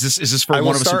 Okay. Is this for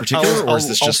one of us in particular, or is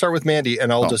this I'll just? start with Mandy,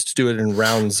 and I'll just do it in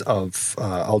rounds of.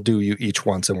 I'll do you each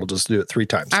once, and we'll just do it 3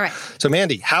 times. All right. So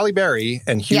Mandy, Halle Berry,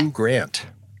 and Hugh Grant.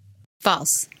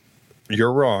 False.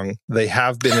 You're wrong. They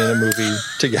have been in a movie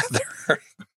together.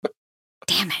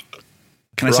 Damn it.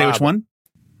 Can I say which one?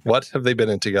 What have they been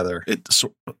in together?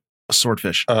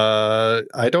 Swordfish.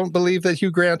 I don't believe that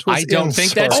Hugh Grant was. I don't in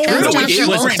think that's Swordfish. true. It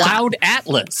was Cloud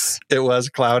Atlas. It was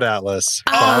Cloud Atlas.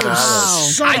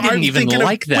 Oh, I didn't even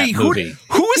like that movie.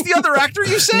 Who was the other actor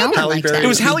you said? No one Halle liked Berry. that. It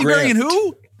was Halle Berry and Grant.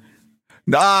 who?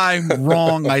 I'm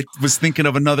wrong. I was thinking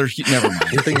of another. Never mind.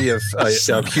 You're thinking of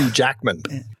Hugh Jackman.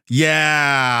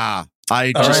 Yeah. All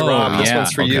right, Rob, this yeah.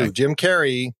 one's for you. Jim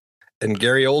Carrey and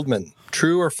Gary Oldman.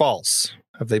 True or false?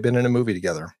 Have they been in a movie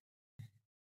together?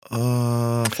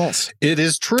 False. It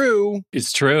is true.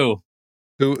 It's true.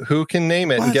 Who can name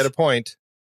it and get a point?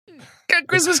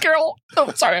 Christmas Carol.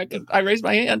 Oh, sorry. I raised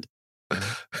my hand. But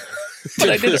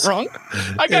I did it wrong.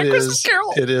 I got Christmas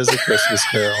Carol. It is A Christmas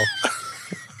Carol.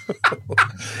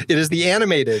 It is the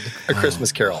animated A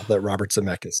Christmas Carol that Robert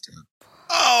Zemeckis did.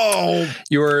 Oh,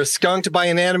 You were skunked by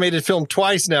an animated film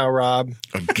twice now, Rob.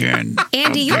 again.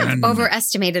 Andy, you have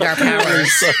overestimated our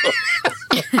powers.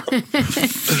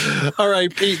 All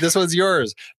right, Pete, this one's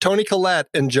yours. Toni Collette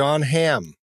and John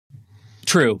Hamm.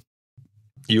 True.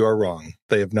 You are wrong.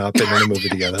 They have not been in a movie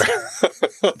together.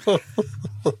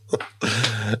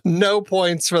 No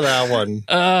points for that one.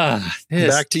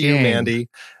 Back to you, Mandy.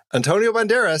 Antonio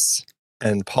Banderas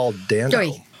and Paul Dano.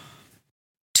 Joy.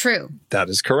 True. That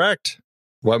is correct.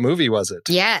 What movie was it?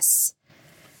 Yes.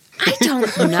 I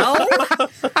don't know.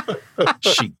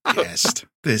 She guessed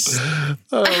this.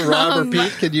 Rob or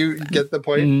Pete, can you get the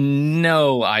point?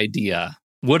 No idea.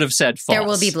 Would have said false. There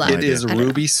will be blood. It is I don't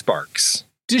Ruby Sparks.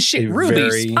 Does she? A Ruby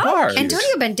very- Sparks.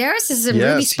 Antonio Banderas is in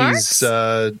Yes, Ruby Sparks?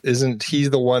 isn't he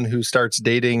the one who starts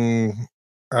dating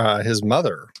his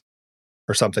mother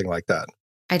or something like that?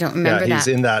 I don't remember he's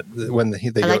that. in that when they I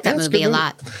go, like that "That's a movie good a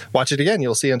lot. Watch it again.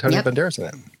 You'll see Antonio Yep. Banderas in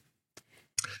it.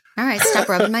 All right, stop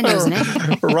rubbing my nose in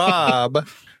it. Rob,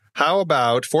 how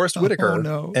about Forrest Whitaker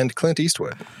and Clint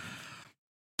Eastwood?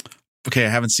 Okay, I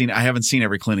haven't seen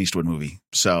every Clint Eastwood movie,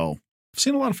 so I've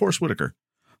seen a lot of Forrest Whitaker.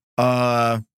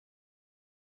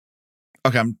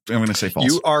 Okay, I'm going to say false.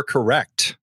 You are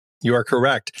correct.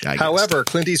 I However,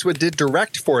 Clint Eastwood did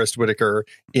direct Forrest Whitaker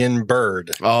in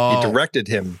Bird. Oh. He directed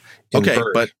him in Okay,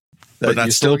 Bird. but that's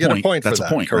you still still a get point. a point That's for a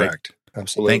that. point, right? Correct.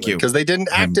 Absolutely. Thank you. Because they didn't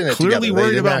act I'm in it clearly together.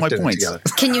 worried They about didn't my act in it points. together.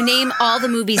 Can you name all the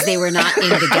movies they were not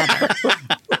in together?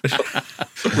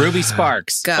 Ruby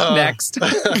Sparks. Go. Next. All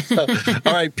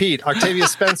right, Pete, Octavia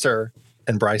Spencer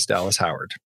and Bryce Dallas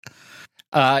Howard.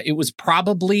 It was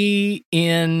probably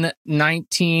in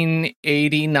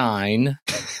 1989.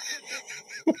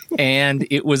 And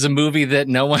it was a movie that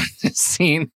no one has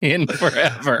seen in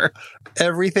forever.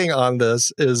 Everything on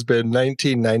this has been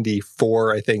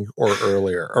 1994, I think, or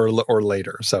earlier, or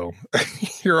later. So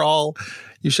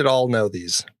you should all know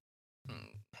these.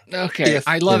 Okay, If,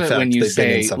 I love in it fact, when you they've been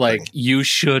in say, something. like, you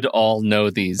should all know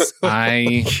these.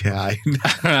 I'm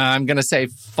going to say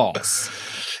false.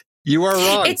 You are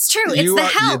wrong. It's true. It's the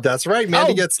help. That's right.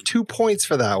 Mandy gets 2 points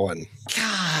for that one.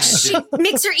 She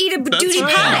makes her eat a duty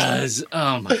pie.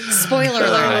 Oh, my. Spoiler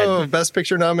alert. Oh, Best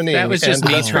Picture nominee. That was just and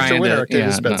me Best trying Picture winner, to- Octavia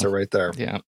yeah, Spencer no. right there.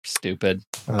 Yeah, stupid.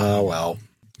 Oh, well.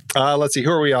 Let's see.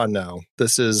 Who are we on now?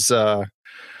 This is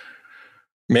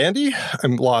Mandy?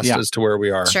 I'm lost as to where we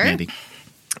are. Sure. Mandy.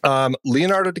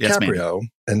 Leonardo Yes, DiCaprio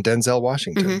and Denzel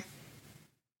Washington. Mhm.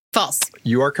 False.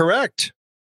 You are correct.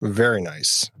 Very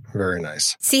nice. Very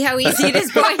nice. See how easy it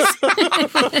is, boys?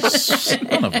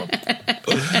 One of them.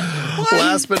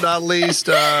 Last but not least,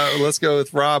 let's go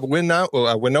with Rob.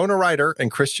 Winona Ryder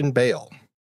and Christian Bale.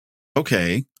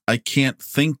 Okay, I can't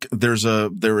think there is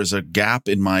a gap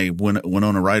in my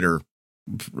Winona Ryder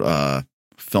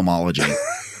filmology.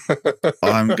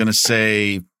 I'm gonna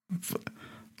say,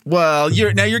 well,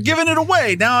 you're giving it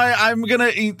away. Now I'm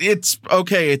gonna. It's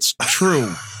okay. It's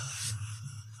true.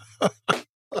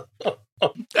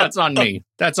 That's on me.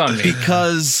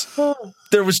 Because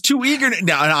there was too eager.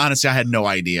 Now, honestly, I had no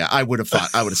idea. I would have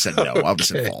said no. I would have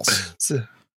said false. So, Let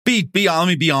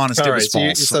me be honest. It was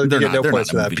false. So you get no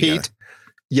points for that. Pete?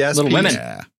 Yes, Little Pete. Women.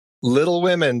 Yeah. Little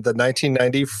Women, the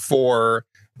 1994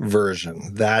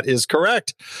 version. That is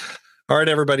correct. All right,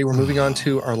 everybody, we're moving on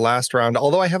to our last round,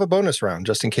 although I have a bonus round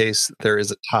just in case there is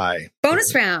a tie.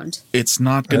 Bonus round. It's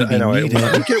not going to be I know. needed.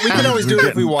 We can always do it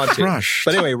if we want to. Crushed.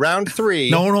 But anyway, round 3.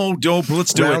 No,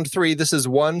 let's do round it. 3, this is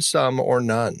one, some, or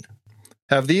none.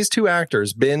 Have these two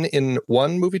actors been in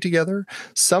one movie together,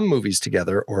 some movies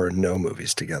together, or no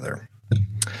movies together?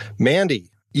 Mandy,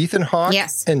 Ethan Hawke,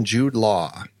 Yes. and Jude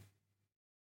Law.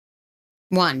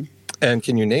 1. And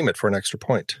can you name it for an extra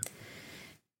point?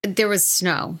 There was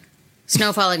snow.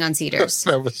 Snow falling on cedars.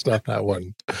 That was not that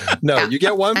one. No, Yeah. you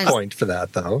get 1 point for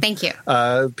that, though. Thank you.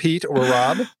 Pete or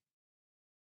Rob?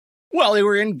 Well, they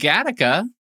were in Gattaca.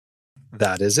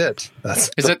 That is it.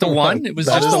 Is it the one? It was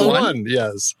That just is the the one? one.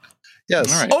 Yes.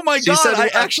 Yes. All right. Oh my She God. said- I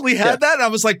actually had that. And I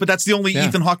was like, but that's the only Yeah.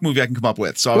 Ethan Hawke movie I can come up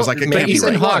with. So I was Well, like, it maybe can't be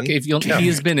Ethan right. Hawke, Yeah. he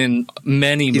has been in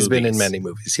many movies. He's been in many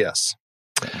movies, yes.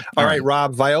 All right,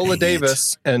 Rob, Viola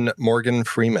Davis and Morgan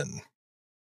Freeman.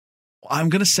 I'm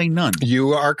going to say none.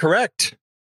 You are correct.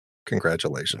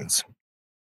 Congratulations.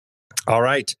 All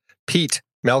right, Pete,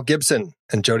 Mel Gibson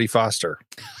and Jodie Foster.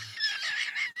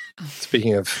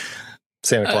 Speaking of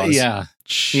Santa Claus. Yeah.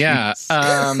 Yeah.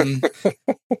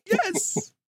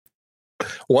 Yes.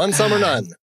 One, some, or none?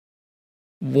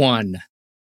 One.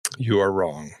 You are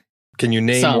wrong. Can you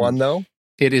name Some. one, though?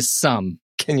 It is some.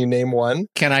 Can you name one?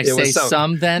 Can I It say was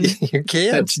some then? You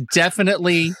can't. That's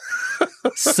definitely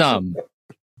some.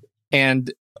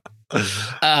 And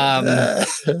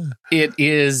it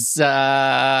is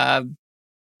the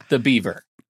Beaver.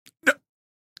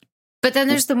 But then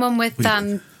there's the one with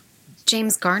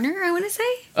James Garner, I want to say.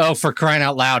 Oh, for crying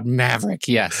out loud, Maverick,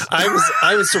 yes. I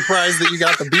was surprised that you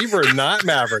got the Beaver and not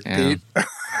Maverick, Yeah. Pete.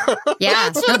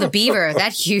 Yeah, no, the Beaver.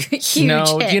 That huge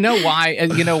No, hit. you know why?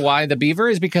 You know why the Beaver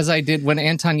is because I did when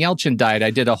Anton Yelchin died.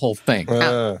 I did a whole thing.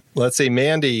 Let's see,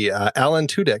 Mandy, Alan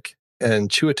Tudyk and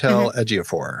Chiwetel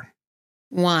Ejiofor.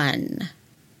 1.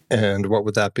 And what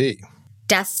would that be?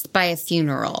 Death by a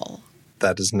Funeral.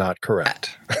 That is not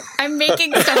correct. I'm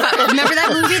making stuff up. Remember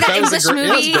that movie, that English movie?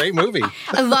 That was a great movie.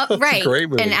 I love, right. Great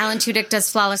movie. And Alan Tudyk does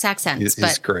flawless accents.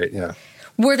 He's great, yeah.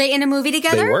 Were they in a movie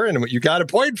together? They were in a movie. You got a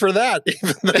point for that,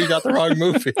 even though you got the wrong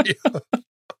movie.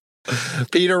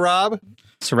 Peter, Rob?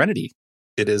 Serenity.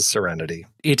 It is Serenity.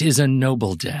 It is a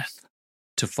noble death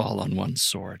to fall on one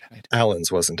sword.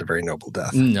 Alan's wasn't a very noble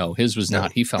death. No, his was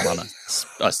not. He fell on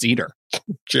a cedar.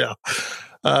 Yeah.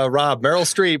 Rob, Meryl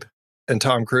Streep and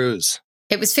Tom Cruise.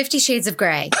 It was 50 Shades of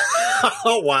Grey.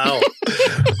 Oh, wow.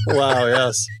 Wow,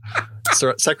 yes.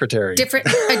 Secretary. A different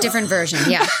version,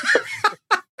 yeah.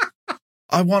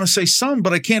 I want to say some,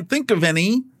 but I can't think of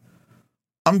any.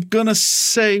 I'm going to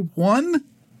say one.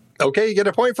 Okay, you get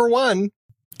a point for one.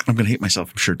 I'm going to hate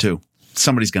myself, I'm sure, too.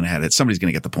 Somebody's going to have it. Somebody's going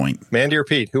to get the point. Mandy or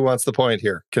Pete, who wants the point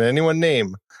here? Can anyone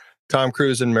name Tom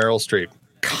Cruise and Meryl Streep?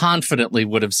 Confidently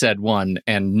would have said one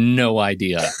and no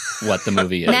idea what the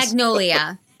movie is.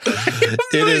 Magnolia.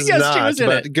 It is not,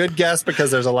 but good guess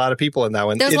because there's a lot of people in that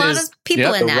one. There's a lot of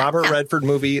people in the that. Robert Redford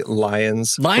movie,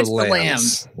 Lions for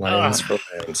Lambs. Lions for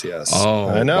Lambs, yes. Oh,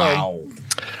 I know.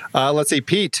 Wow. Let's see,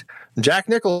 Pete, Jack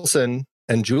Nicholson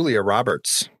and Julia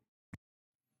Roberts.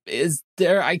 Is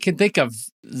there? I can think of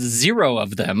zero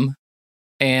of them,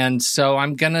 and so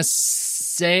I'm gonna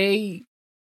say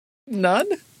none.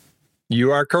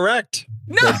 You are correct.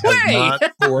 No way. Have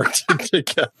not worked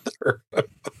together.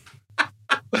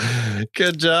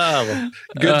 Good job.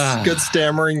 Good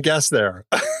stammering guess there.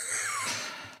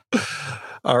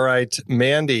 All right,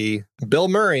 Mandy, Bill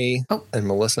Murray, and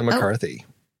Melissa McCarthy.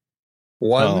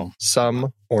 One,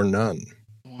 some, or none?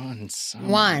 One, some,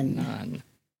 one. None.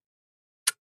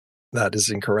 That is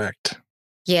incorrect.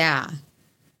 Yeah.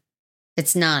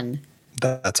 It's none.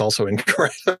 That's also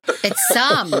incorrect. It's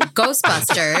some.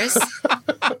 Ghostbusters.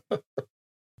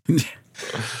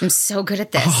 I'm so good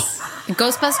at this.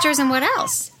 Ghostbusters and what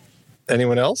else?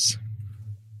 Anyone else?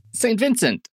 St.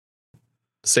 Vincent.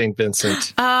 St.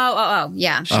 Vincent. Oh,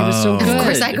 yeah. She was so good. Of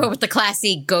course, I go with the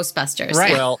classy Ghostbusters.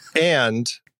 Right. Well, and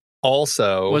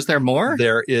also... Was there more?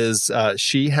 There is...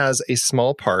 she has a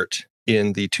small part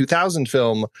in the 2000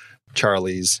 film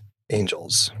Charlie's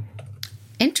Angels.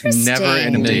 Interesting. Never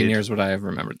in a million years would I have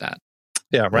remembered that.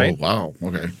 Yeah, right? Oh, wow.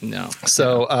 Okay. No.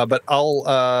 So, but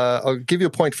I'll give you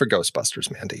a point for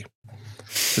Ghostbusters, Mandy.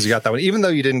 Because you got that one, even though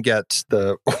you didn't get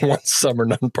the one, some, or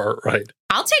none part right.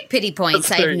 I'll take pity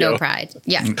points. I have no pride.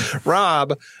 Yeah.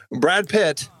 Rob, Brad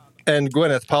Pitt, and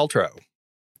Gwyneth Paltrow.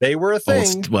 They were a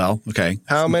thing. Well, okay.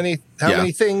 How many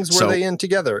things were they in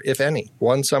together, if any?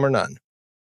 One, some, or none?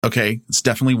 Okay, it's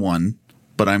definitely one.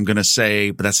 But I'm going to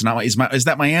say, but that's not my, is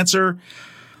that my answer?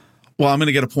 Well, I'm going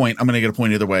to get a point. I'm going to get a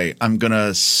point either way. I'm going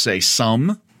to say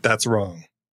some. That's wrong.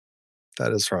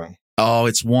 That is wrong. Oh,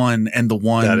 it's one, and the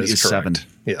one is correct.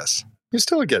 7. Yes. You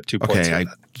still get 2 points. Okay,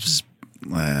 that's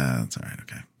all right.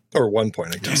 Okay. Or 1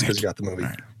 point, I guess, because you got the movie.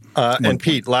 Right. And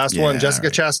Pete, last one,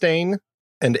 Jessica Chastain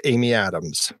and Amy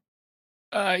Adams.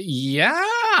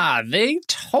 Yeah, they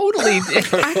totally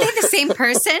did. Aren't they the same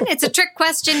person? It's a trick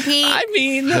question, Pete. I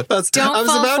mean, don't fall for it. I was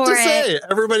about to say,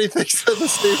 everybody thinks they're the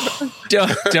same.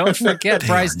 Don't forget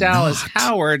Bryce Dallas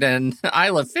Howard and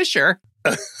Isla Fisher.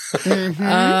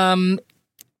 Mm-hmm.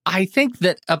 I think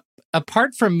that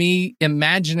apart from me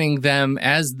imagining them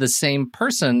as the same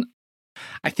person,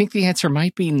 I think the answer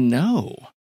might be no.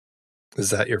 Is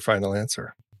that your final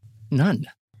answer? None.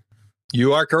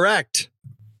 You are correct.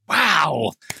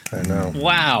 Wow. I know.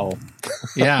 Wow.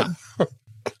 Yeah.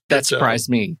 That surprised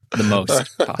me the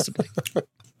most, possibly.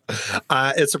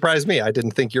 It surprised me. I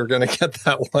didn't think you were going to get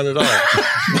that one at all.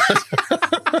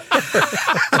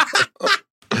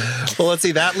 Well, let's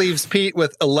see. That leaves Pete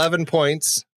with 11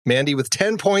 points, Mandy with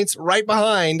 10 points right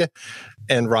behind,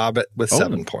 and Rob with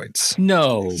 7 points.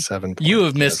 No. 7 points. You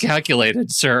have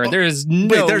miscalculated, sir. There's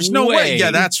no way.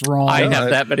 Yeah, that's wrong. I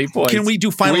have that many points. Can we do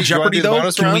Final Jeopardy,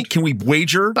 though? Can we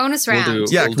wager? Bonus round.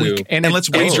 We'll do. And let's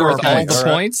wager all the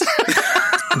points.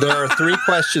 There are 3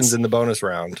 questions in the bonus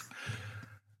round.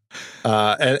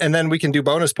 And then we can do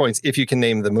bonus points if you can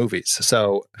name the movies.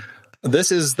 So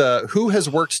this is the Who Has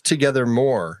Worked Together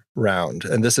More round.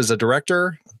 And this is a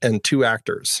director and 2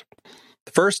 actors.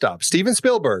 First up, Steven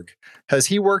Spielberg. Has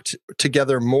he worked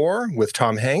together more with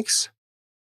Tom Hanks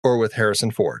or with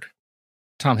Harrison Ford?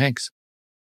 Tom Hanks.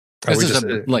 Are we just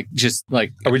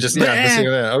missing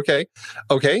it? Okay.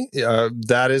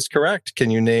 That is correct. Can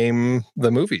you name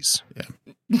the movies?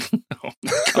 Yeah. Oh,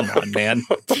 come on, man.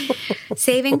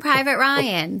 Saving Private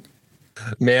Ryan.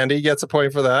 Mandy gets a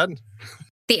point for that.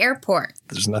 The Airport.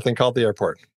 There's nothing called The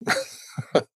Airport.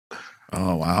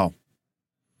 Oh, wow.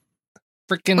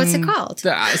 What's it called?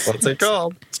 What's it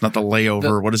called? It's not the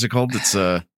layover. What is it called? It's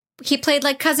He played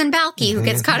like Cousin Balky who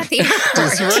gets caught at the airport.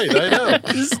 That's right. I know.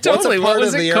 Totally. What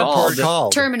was it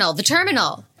called? Terminal. The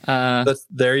Terminal.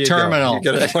 There you Terminal.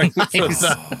 go. You get a point for Nice.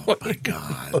 that. Oh my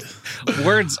God.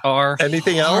 Words are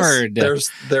Anything hard.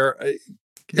 else?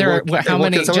 How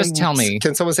many? Can someone- Just tell me.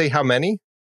 Can someone say how many?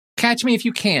 Catch Me If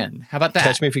You Can. How about that?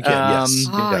 Catch Me If You Can. Yes.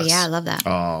 Oh, Yes. yeah, I love that.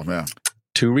 Oh, yeah.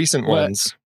 Two recent What?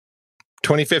 ones.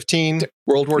 2015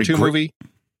 World War II Quick- movie.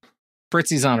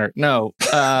 Fritzy's Honor. No.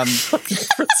 So,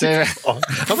 I'm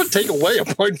going to take away a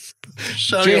point.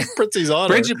 Shouting out Fritzy's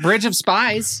Honor. Bridge of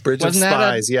Spies. Bridge of Wasn't that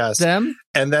Spies, yes. them?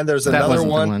 And then there's That another wasn't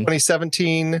the one, one.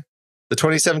 2017. The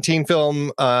 2017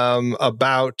 film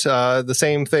about the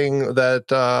same thing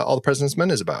that All the President's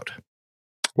Men is about.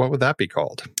 What would that be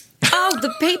called? Oh,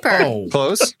 The Paper. Oh,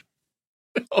 Close?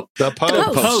 The Post.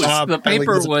 Post. The Finally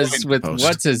paper gets a was point. with Post.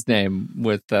 what's his name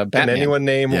with Batman. Can anyone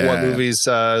name Yeah. what movies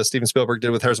Steven Spielberg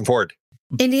did with Harrison Ford?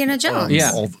 Indiana Jones.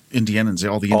 Yeah. all the Indianas.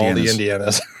 All the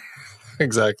Indianas.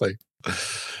 Exactly.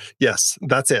 Yes,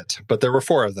 that's it. But there were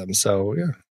 4 of them, so yeah.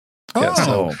 Yeah,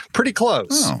 so pretty close.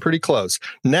 Oh. Pretty close.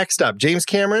 Next up, James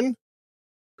Cameron.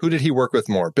 Who did he work with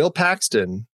more, Bill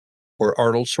Paxton or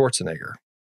Arnold Schwarzenegger?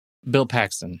 Bill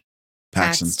Paxton.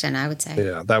 Paxton, I would say.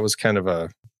 Yeah, that was kind of a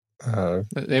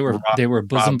They were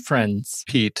bosom friends.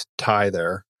 Pete tie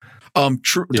there.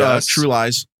 True Yes. True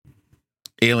Lies.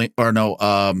 Alien or no,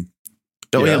 Yes.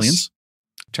 Aliens.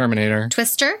 Terminator.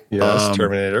 Twister? Yes,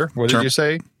 Terminator. What did you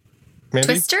say, Mandy?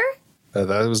 Twister? That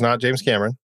was not James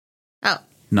Cameron. Oh,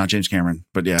 Not James Cameron,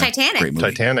 but yeah. Titanic. Great movie.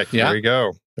 Titanic. Yeah. There you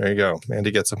go. There you go.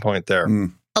 Mandy gets a point there.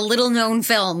 a little known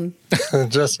film.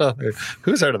 Just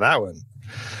who's heard of that one?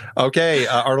 Okay,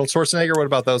 Arnold Schwarzenegger. What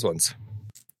about those ones?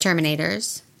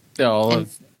 Terminators.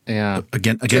 Yeah.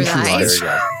 Again, True True Lies. There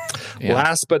Lies. you go.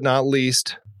 Last but not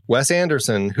least, Wes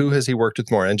Anderson. Who has he worked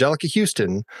with more, Angelica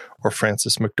Houston or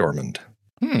Frances McDormand?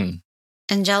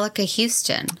 Angelica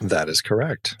Houston. That is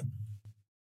correct.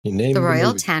 You named The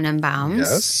Royal movie. Tenenbaums.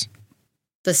 Yes.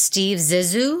 The Steve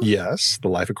Zissou. Yes. The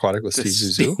Life Aquatic with Steve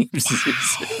Zissou.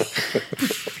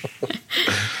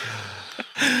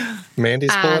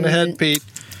 Mandy's pulling ahead, Pete.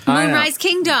 Moonrise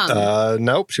Kingdom.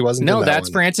 Nope, she wasn't. No, in that that's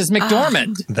one. Frances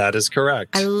McDormand. That is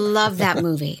correct. I love that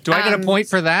movie. Do I get a point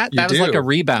for that? That was like a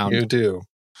rebound. You do.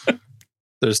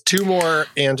 There's 2 more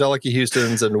Angelica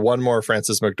Houstons and 1 more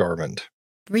Frances McDormand.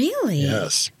 Really?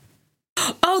 Yes.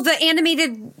 Oh, the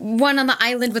animated one on the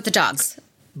island with the dogs.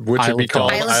 Which would be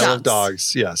called Isle of Isle of Dogs.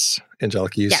 Dogs. Yes.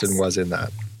 Angelica Houston Yes. was in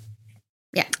that.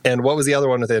 Yeah. And what was the other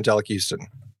one with Angelica Houston?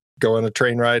 Go on a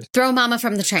train ride? Throw Mama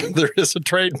from the train. There is a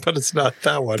train, but it's not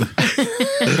that one.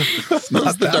 It's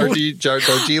not the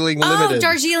Darjeeling Limited. Oh,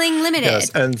 Darjeeling Limited. Yes.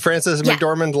 And Frances Yeah.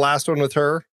 McDormand, last one with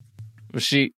her. Was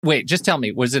she? Wait, just tell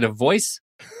me. Was it a voice?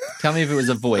 Tell me if it was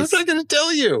a voice. I'm not going to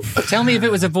tell you. Tell me if it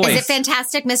was a voice. Is it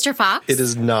Fantastic Mr. Fox? It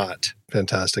is not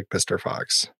Fantastic Mr.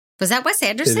 Fox. Was that Wes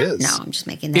Anderson? It is. No, I'm just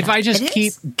making that If up. I just It keep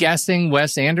is? guessing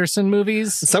Wes Anderson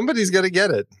movies, Somebody's going to get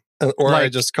it. Or I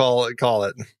Like- just call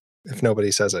it if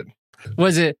nobody says it.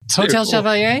 was it Hotel Two.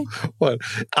 Chevalier? What?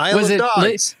 Isle Was of it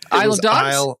Dogs. Isle was of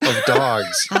Dogs? Isle of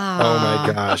Dogs. Oh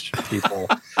my gosh, people.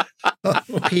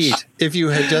 Pete, if you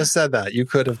had just said that, you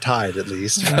could have tied at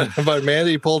least. But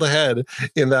Mandy pulled ahead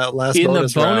in that last In the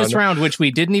bonus bonus round, which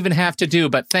we didn't even have to do,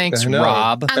 but thanks, I know.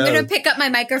 Rob. I'm going to pick up my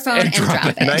microphone and drop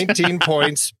it. 19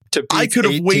 points to Pete's I could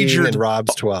have 18 wagered- and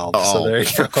Rob's 12. So Oh. there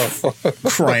you go.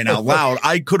 Crying out loud.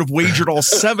 I could have wagered all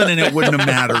 7 and it wouldn't have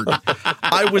mattered.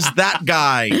 I was that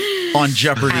guy on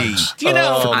Jeopardy. You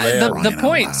know, Oh, man. the Crying out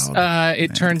points, loud.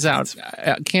 it turns out,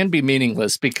 can be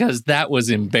meaningless because that was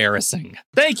embarrassing.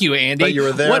 Thank you, Andy. But you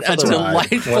were there what for a the ride.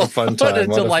 delightful, What a fun time. what a What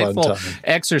a fun delightful time.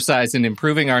 exercise in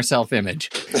improving our self-image.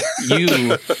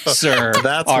 You, sir,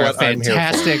 That's are a what I'm here for.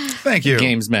 fantastic Thank you.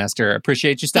 games master.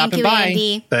 Appreciate you Thank stopping you, by.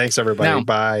 Andy. Thanks, everybody. Now,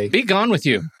 Bye. Be gone with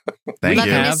you. Thank Love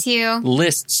you. to have miss you.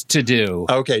 Lists to do.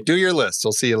 Okay, do your list.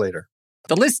 We'll see you later.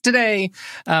 The list today,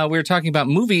 we were talking about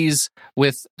movies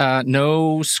with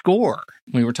no score.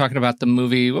 We were talking about the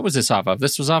movie, what was this off of?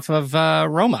 This was off of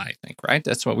Roma, I think, right?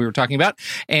 That's what we were talking about.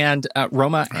 And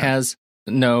Roma has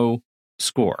no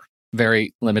score.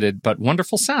 Very limited, but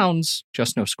wonderful sounds,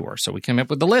 just no score. So we came up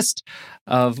with the list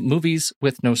of movies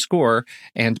with no score.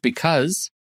 And because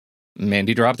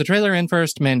Mandy dropped the trailer in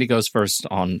first, Mandy goes first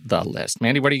on the list.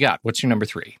 Mandy, what do you got? What's your number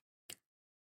 3?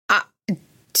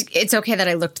 It's okay that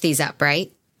I looked these up, right?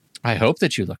 I hope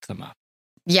that you looked them up.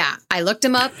 Yeah, I looked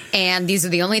them up, and these are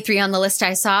the only 3 on the list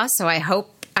I saw, so I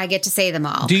hope I get to say them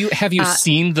all. Have you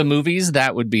seen the movies?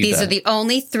 That would be These are the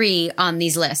only 3 on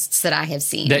these lists that I have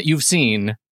seen. that you've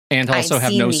seen and also I've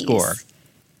have seen no these. score.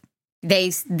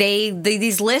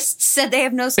 These lists said they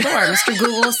have no score. Mr.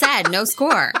 Google said no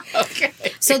score. Okay.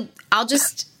 So I'll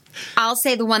just I'll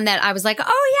say the one that I was like, oh,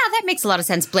 yeah, that makes a lot of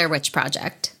sense. Blair Witch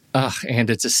Project. Ugh, and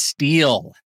it's a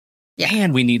steal. Yeah.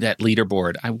 And we need that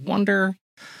leaderboard. I wonder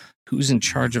who's in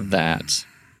charge of that.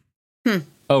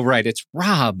 Oh, right. It's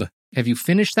Rob. Have you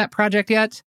finished that project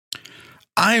yet?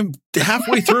 I'm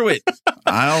halfway through it.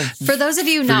 For those of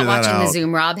you not watching the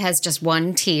Zoom, Rob has just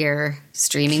one tear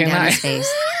streaming down his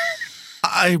face.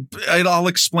 I'll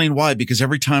explain why, because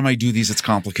every time I do these, it's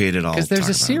complicated. Because there's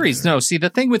a series. No, see, the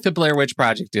thing with the Blair Witch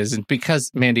Project is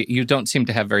because, Mandy, you don't seem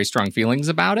to have very strong feelings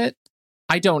about it.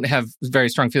 I don't have very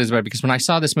strong feelings about it because when I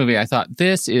saw this movie, I thought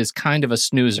this is kind of a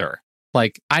snoozer.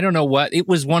 Like, I don't know what, it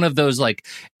was one of those like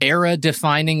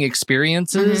era-defining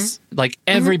experiences. Like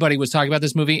everybody was talking about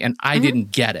this movie and I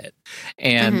didn't get it.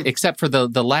 And except for the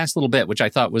last little bit, which I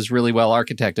thought was really well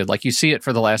architected. Like you see it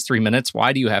for the last 3 minutes.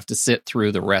 Why do you have to sit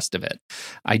through the rest of it?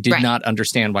 I did not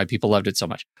understand why people loved it so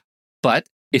much. But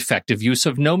effective use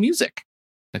of no music.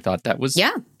 I thought that was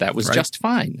just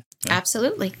fine.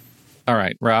 Absolutely. All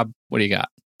right, Rob, what do you got?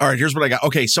 All right, here's what I got.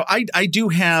 Okay, so I do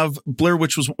have Blair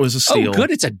Witch was a steal. Oh, good.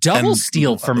 It's a double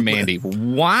steal from Mandy.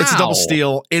 Wow. It's a double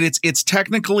steal. It's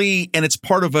technically, and it's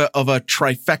part of a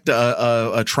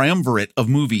trifecta, a triumvirate of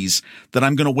movies that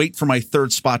I'm going to wait for my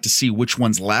third spot to see which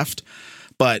one's left.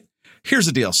 But here's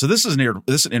the deal. So this is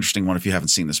an interesting one if you haven't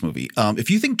seen this movie. If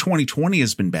you think 2020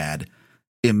 has been bad,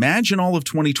 imagine all of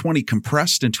 2020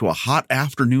 compressed into a hot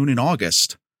afternoon in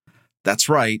August. That's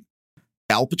right.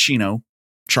 Al Pacino,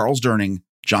 Charles Durning,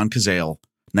 John Cazale,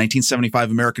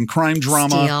 1975 American crime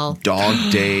drama,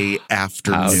 Dog Day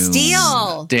Afternoon.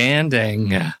 Steal. Standing.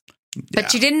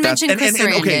 But you didn't mention Chris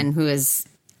Sarandon, who is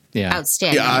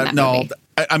outstanding in that movie.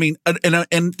 I mean,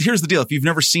 and here's the deal. If you've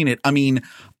never seen it, I mean,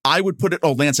 I would put it,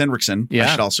 Lance Henriksen, I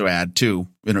should also add, too,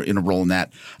 in a role in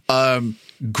that.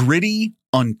 Gritty,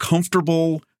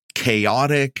 uncomfortable,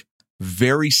 chaotic,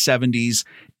 very 70s.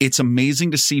 It's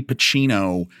amazing to see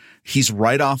Pacino. He's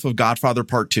right off of Godfather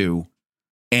Part 2.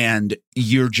 And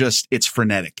it's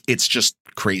frenetic. It's just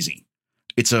crazy.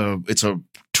 It's a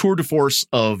tour de force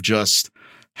of just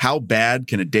how bad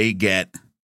can a day get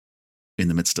in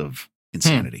the midst of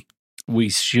insanity. We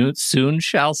soon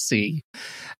shall see.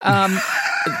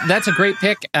 That's a great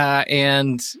pick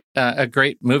and a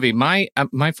great movie. My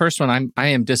first one, I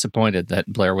am disappointed that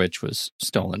Blair Witch was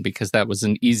stolen because that was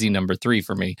an easy number 3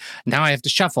 for me. Now I have to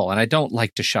shuffle, and I don't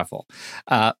like to shuffle.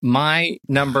 My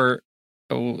number.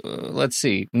 Let's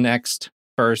see.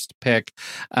 First pick.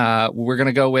 We're going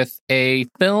to go with a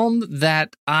film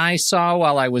that I saw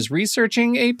while I was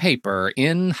researching a paper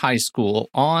in high school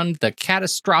on the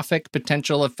catastrophic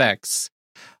potential effects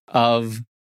of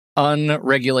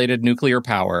unregulated nuclear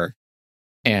power.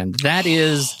 And that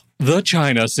is the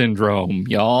China Syndrome,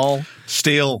 y'all.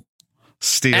 Steal.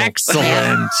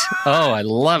 Excellent. Oh, I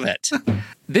love it.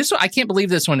 I can't believe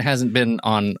this one hasn't been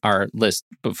on our list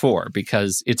before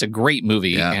because it's a great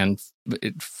movie and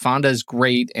Fonda's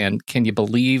great. And can you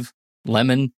believe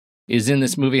Lemon is in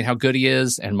this movie and how good he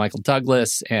is, and Michael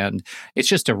Douglas, and it's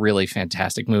just a really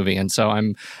fantastic movie. And so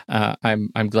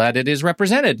I'm glad it is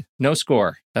represented. No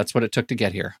score. That's what it took to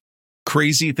get here.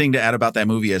 Crazy thing to add about that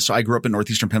movie is, so I grew up in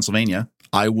northeastern Pennsylvania.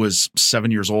 I was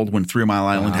 7 years old when 3 Mile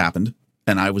Island happened.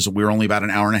 And we were only about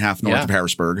an hour and a half north of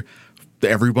Harrisburg.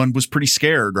 Everyone was pretty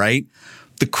scared, right?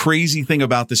 The crazy thing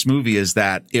about this movie is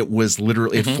that it was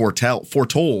literally it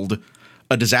foretold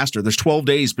a disaster. There's 12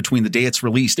 days between the day it's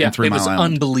released and 3 Mile Island. It was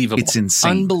unbelievable. It's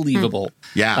insane. Unbelievable.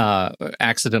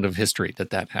 Accident of history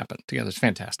that happened together. It's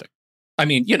fantastic. I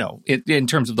mean, in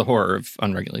terms of the horror of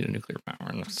unregulated nuclear power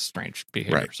and strange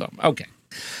behavior. Right. So, okay.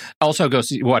 Also,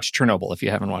 watch Chernobyl if you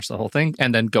haven't watched the whole thing,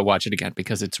 and then go watch it again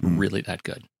because it's really that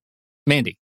good.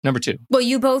 Mandy, number 2. Well,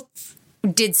 you both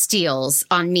did steals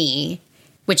on me,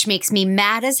 which makes me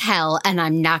mad as hell, and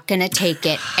I'm not going to take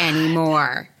it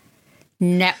anymore.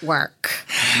 Network.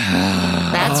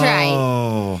 That's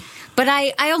right. But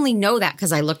I only know that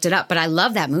because I looked it up, but I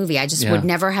love that movie. I just would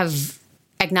never have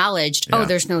acknowledged,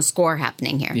 there's no score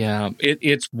happening here. Yeah,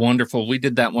 it's wonderful. We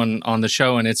did that one on the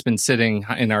show, and it's been sitting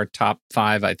in our top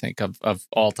 5, I think, of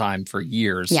all time for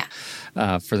years.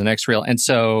 Yeah. For the next reel. And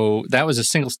so that was a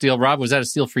single steal. Rob, was that a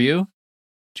steal for you?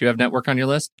 Do you have Network on your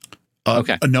list?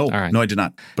 Okay. No. All right. No, I did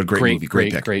not. But great movie,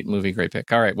 great pick. Great movie, great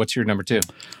pick. All right, what's your number 2?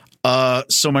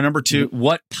 So my number 2.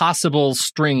 What possible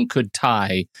string could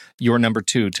tie your number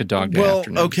 2 to Dog Day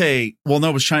Afternoon? Okay. Well, no,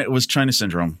 it was China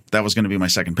Syndrome. That was going to be my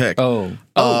second pick. So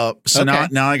okay.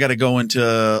 now I got to go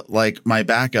into like my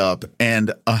backup,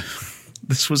 and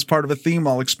this was part of a theme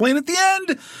I'll explain at the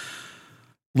end.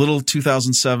 Little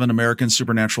 2007 American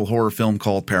supernatural horror film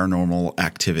called Paranormal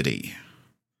Activity.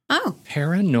 Oh,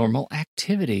 Paranormal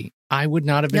Activity. I would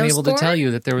not have been able to tell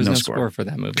you that there was no score for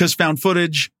that movie. Because found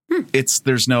footage,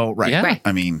 There's no, right. Yeah. Right.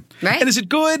 I mean, Right. and is it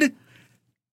good?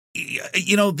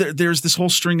 You know, there's this whole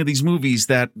string of these movies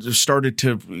that started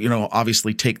to, you know,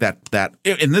 obviously take that,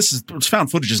 and found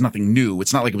footage is nothing new.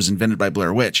 It's not like it was invented by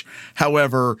Blair Witch.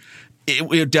 However,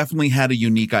 it definitely had a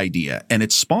unique idea, and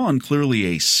it spawned clearly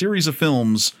a series of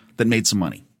films that made some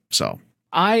money. So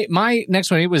my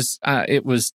next one, it was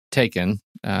taken.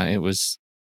 It was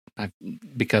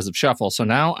because of Shuffle. So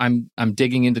now I'm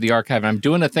digging into the archive. I'm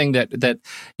doing a thing that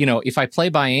you know, if I play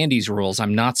by Andy's rules,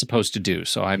 I'm not supposed to do.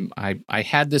 So I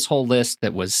had this whole list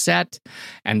that was set,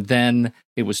 and then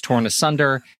it was torn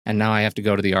asunder, and now I have to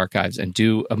go to the archives and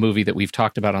do a movie that we've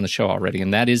talked about on the show already,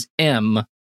 and that is M,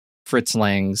 Fritz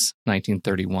Lang's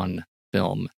 1931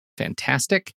 film.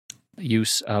 Fantastic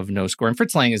use of no score. And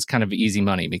Fritz Lang is kind of easy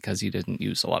money because he didn't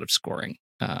use a lot of scoring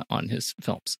on his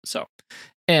films. So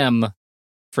M,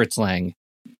 Fritz Lang.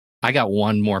 I got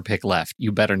one more pick left.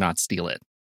 You better not steal it.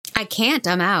 I can't.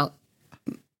 I'm out.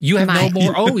 You have no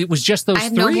more? Oh, it was just those I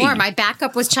have three. no more. My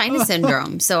backup was China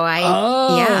Syndrome. So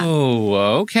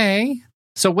Okay.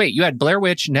 So wait, you had Blair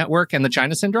Witch, Network, and the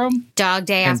China Syndrome? Dog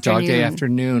Day and Afternoon. Dog Day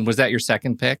Afternoon. Was that your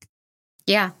second pick?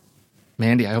 Yeah.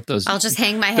 Mandy, I hope those. I'll just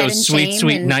hang my head in those shame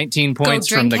sweet and 19 points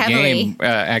go from the drink heavily. game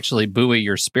actually buoy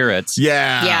your spirits.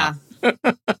 yeah.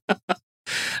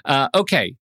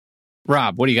 Okay.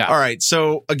 Rob, what do you got? All right.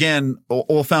 So again,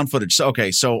 all found footage. So,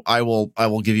 okay. So I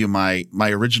will give you my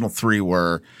original three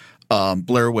were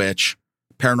Blair Witch,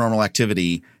 Paranormal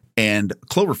Activity, and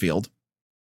Cloverfield.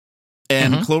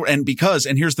 And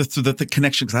and here's the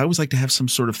connection, because I always like to have some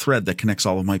sort of thread that connects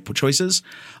all of my choices.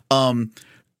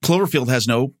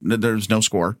 Cloverfield there's no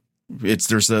score.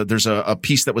 There's a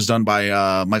piece that was done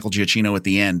by Michael Giacchino at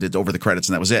the end, over the credits,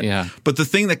 and that was it. Yeah. But the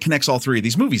thing that connects all three of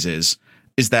these movies is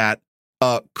that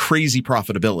crazy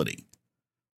profitability.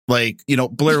 Like, you know,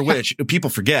 Blair Witch, people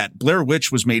forget Blair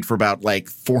Witch was made for about like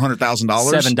 $400,000.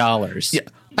 $7. Yeah.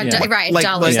 Right.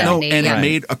 $1.70. And it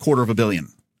made $250 million.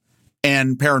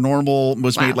 And Paranormal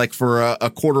was made like for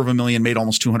 $250,000, made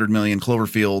almost $200 million.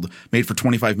 Cloverfield made for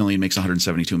 $25 million, makes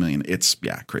 $172 million. It's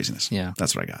craziness. Yeah.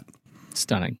 That's what I got.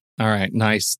 Stunning. All right.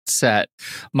 Nice set.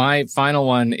 My final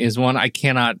one is one I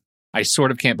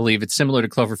sort of can't believe. It's similar to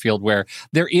Cloverfield, where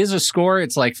there is a score.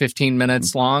 It's like 15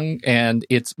 minutes long, and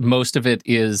most of it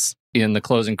is in the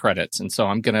closing credits. And so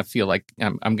I'm going to feel like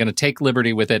I'm going to take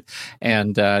liberty with it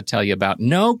and tell you about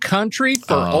No Country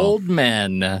for Old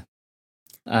Men.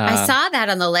 I saw that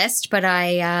on the list, but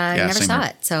I never saw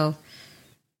it. So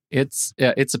it's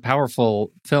a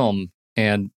powerful film,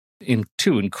 and in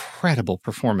two incredible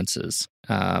performances.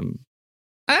 But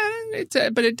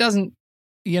it doesn't.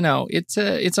 You know, it's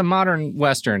a modern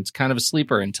Western. It's kind of a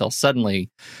sleeper until suddenly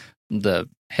the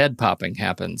head popping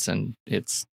happens, and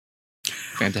it's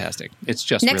fantastic. It's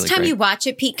just next really time great. you watch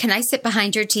it, Pete, can I sit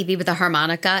behind your TV with a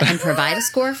harmonica and provide a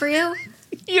score for you?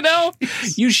 You know,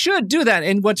 you should do that.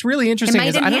 And what's really interesting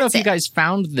is, I don't know if you it. guys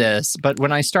found this, but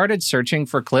when I started searching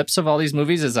for clips of all these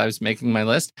movies as I was making my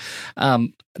list,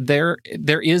 there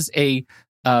is a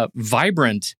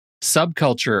vibrant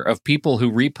subculture of people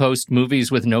who repost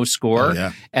movies with no score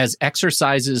as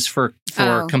exercises for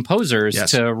composers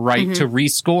to write to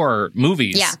rescore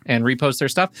movies and repost their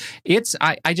stuff.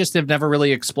 I just have never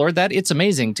really explored that. It's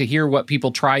amazing to hear what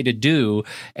people try to do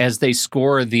as they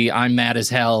score the "I'm mad as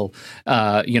hell"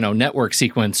 network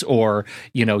sequence, or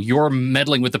 "You're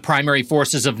meddling with the primary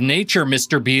forces of nature,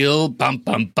 Mr. Beale, bum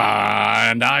bum bum,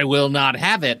 and I will not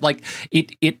have it." Like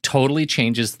it totally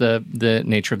changes the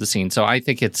nature of the scene. So I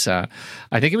think it was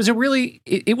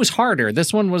it was harder.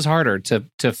 This one was harder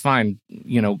to find,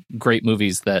 great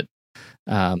movies that,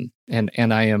 and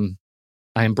I am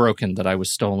broken that I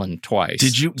was stolen twice.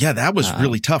 Did you? Yeah, that was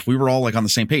really tough. We were all like on the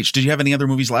same page. Did you have any other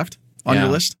movies left on your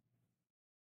list?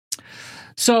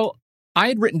 So I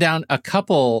had written down a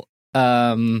couple,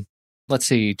 let's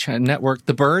see, Network,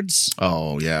 The Birds.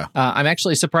 Oh, yeah. I'm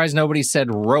actually surprised nobody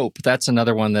said Rope. That's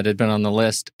another one that had been on the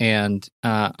list. And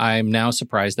I'm now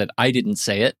surprised that I didn't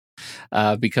say it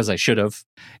because I should have.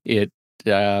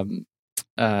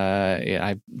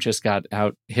 I just got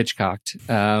out Hitchcocked.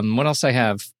 What else I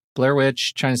have? Blair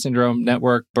Witch, China Syndrome,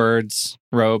 Network, Birds,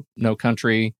 Rope, No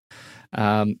Country.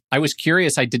 I was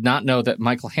curious. I did not know that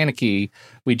Michael Haneke,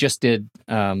 we just did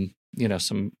some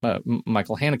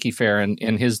Michael Haneke fare,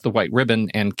 and his The White Ribbon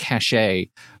and Cachet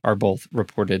are both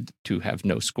reported to have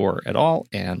no score at all.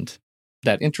 And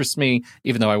that interests me,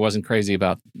 even though I wasn't crazy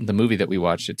about the movie that we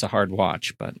watched. It's a hard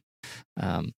watch, but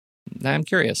I'm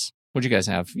curious. What'd you guys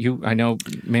have? I know,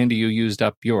 Mandy, you used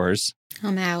up yours.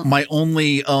 I'm out. My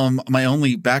only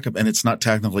backup, and it's not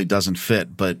technically doesn't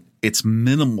fit, but it's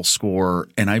minimal score,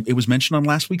 and it was mentioned on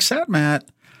last week's Sat Mat,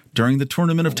 during the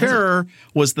Tournament of Terror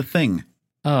was The Thing.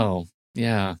 Oh,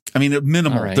 yeah. I mean,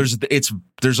 minimal. Right.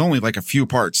 There's only like a few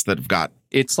parts that have got.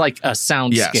 It's like a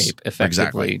soundscape, effectively,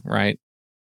 exactly. Right?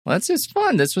 Well, this is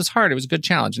fun. This was hard. It was a good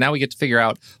challenge. Now we get to figure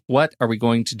out what are we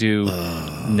going to do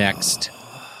next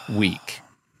week.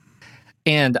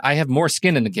 And I have more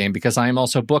skin in the game because I am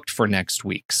also booked for next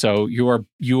week. So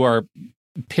you are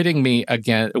pitting me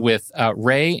again with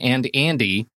Ray and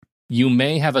Andy. You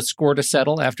may have a score to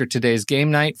settle after today's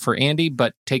game night for Andy,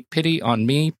 but take pity on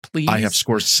me, please. I have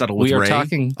scores to settle with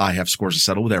Ray. I have scores to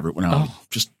settle with everyone.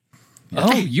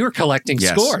 Oh, you're collecting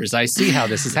scores. I see how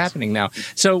this is happening now.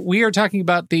 So we are talking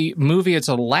about the movie. It's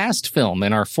the last film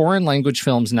in our foreign language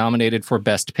films nominated for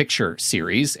Best Picture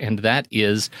series, and that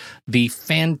is the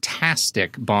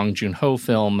fantastic Bong Joon-ho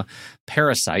film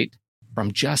Parasite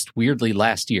from just weirdly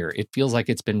last year. It feels like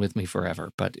it's been with me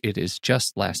forever, but it is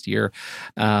just last year.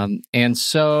 And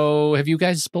so have you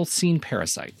guys both seen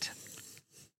Parasite?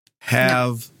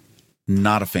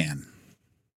 Not a fan.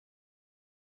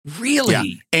 Really? Yeah.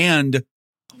 And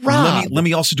let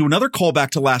me also do another callback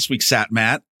to last week's Sat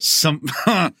Matt.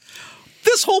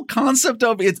 This whole concept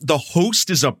of the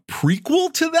host is a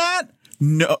prequel to that.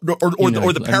 No, or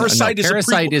the Parasite is a prequel.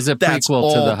 Parasite is a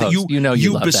prequel to the host. You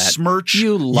love besmirch, that.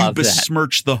 You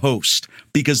besmirch the host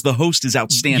because the host is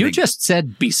outstanding. You just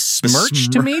said besmirch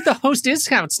to me. The host is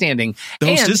outstanding. The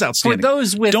host is outstanding.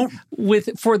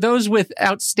 For those with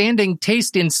outstanding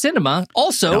taste in cinema,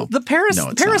 also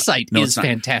Parasite is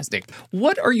fantastic.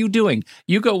 What are you doing?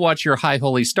 You go watch your high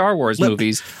holy Star Wars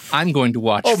movies. I'm going to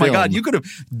watch. Oh my God! You could have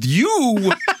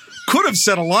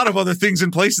said a lot of other things in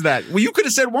place of that. Well, you could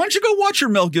have said, why don't you go watch your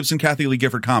Mel Gibson, Kathy Lee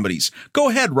Gifford comedies? Go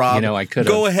ahead, Rob. I could have.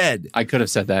 Go ahead. I could have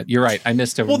said that. You're right. I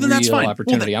missed a real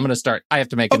opportunity. I'm going to start. I have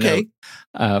to make a note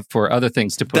for other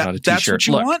things to put on a T-shirt. That's what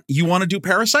you want? You want to do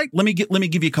Parasite? Let me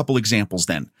give you a couple examples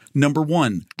then. Number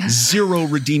 1, 0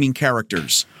 redeeming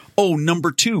characters. Oh,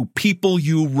 number 2, people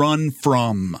you run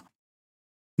from.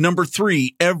 Number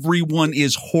 3, everyone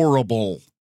is horrible.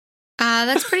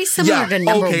 That's pretty similar to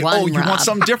number 1, Oh, you Rob. want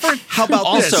something different? How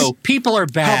about this? Also, people are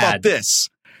bad. How about this?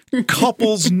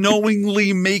 Couples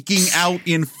knowingly making out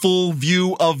in full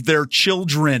view of their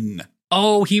children.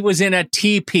 Oh, he was in a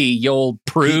teepee, you old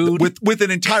prude. With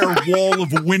an entire wall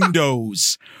of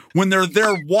windows. When they're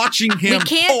there watching him.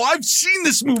 I've seen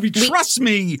this movie. Trust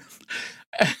me.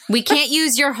 We can't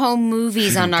use your home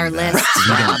movies on our list.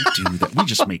 We don't do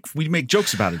that. We make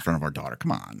jokes about it in front of our daughter.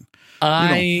 Come on.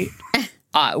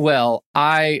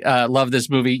 I love this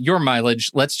movie. Your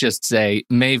mileage, let's just say,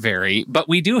 may vary, but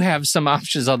we do have some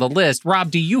options on the list.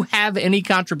 Rob, do you have any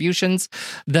contributions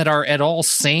that are at all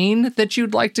sane that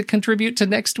you'd like to contribute to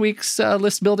next week's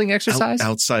list building exercise?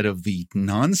 Outside of the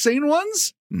non-sane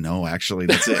ones? No, actually,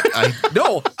 that's it. I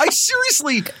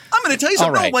seriously, I'm going to tell you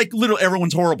something. Right.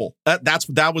 Everyone's horrible.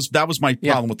 That was my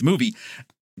problem with the movie.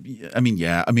 I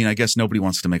mean, I guess nobody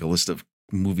wants to make a list of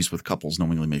movies with couples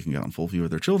knowingly making out in full view of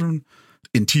their children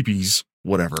in teepees,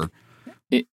 whatever.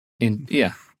 They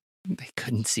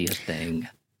couldn't see a thing.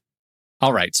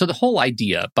 All right. So the whole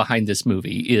idea behind this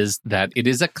movie is that it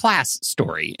is a class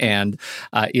story, and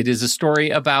it is a story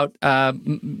about,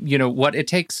 what it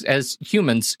takes as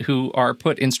humans who are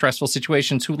put in stressful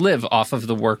situations, who live off of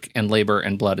the work and labor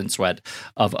and blood and sweat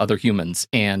of other humans.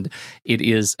 And it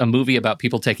is a movie about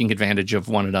people taking advantage of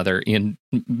one another in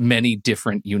many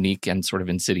different, unique, and sort of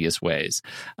insidious ways.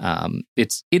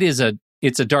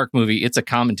 It's a dark movie. It's a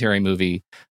commentary movie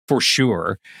for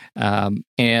sure.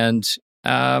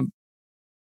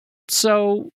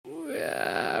 So,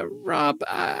 Rob,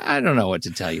 I don't know what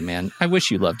to tell you, man. I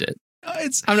wish you loved it.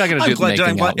 I'm not going to do the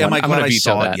making out one. Am I glad I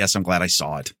saw that. it? Yes, I'm glad I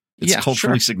saw it. It's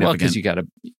culturally significant. Well, because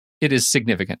it is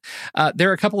significant.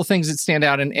 There are a couple of things that stand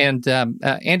out, and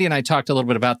Andy and I talked a little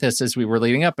bit about this as we were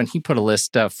leading up, and he put a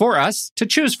list for us to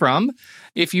choose from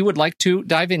if you would like to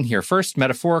dive in here. First,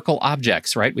 metaphorical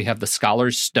objects, right? We have the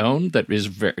scholar's stone that is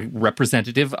very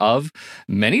representative of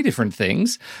many different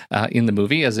things in the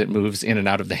movie as it moves in and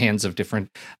out of the hands of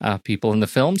different people in the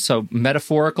film. So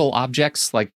metaphorical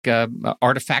objects like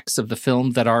artifacts of the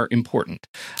film that are important.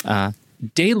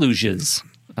 Deluges.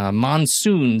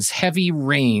 Monsoons, heavy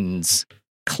rains,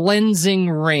 cleansing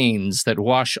rains that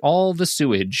wash all the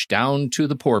sewage down to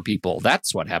the poor people.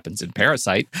 That's what happens in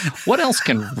Parasite. What else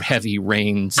can heavy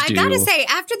rains do? I gotta say,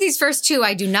 after these first two,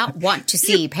 I do not want to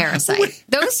see Parasite.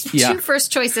 Those two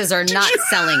first choices are not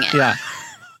selling it. Yeah.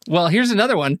 Well, here's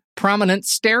another one. Prominent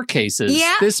staircases.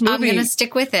 Yeah, this movie, I'm going to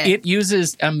stick with it. It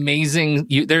uses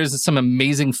there's some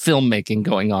amazing filmmaking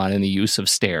going on in the use of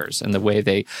stairs and the way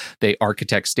they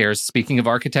architect stairs. Speaking of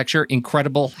architecture,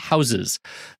 incredible houses.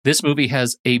 This movie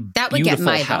has a that would beautiful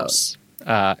get my house.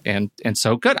 and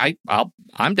so good.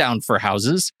 I'm down for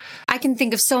houses. I can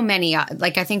think of so many. I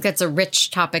think that's a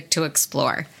rich topic to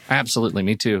explore. Absolutely,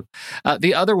 me too.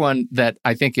 The other one that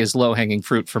I think is low-hanging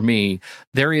fruit for me,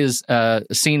 there is a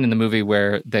scene in the movie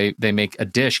where they make a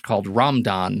dish called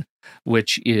ramdan,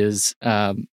 which is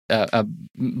a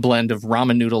blend of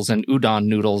ramen noodles and udon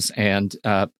noodles, and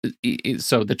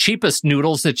so the cheapest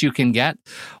noodles that you can get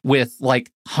with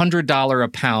like $100 a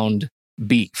pound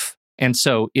beef. And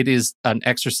so it is an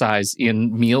exercise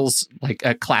in meals, like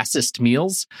classist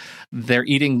meals. They're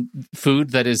eating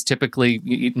food that is typically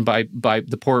eaten by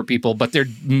the poorer people, but they're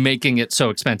making it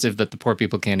so expensive that the poor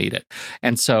people can't eat it.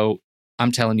 And so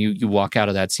I'm telling you, you walk out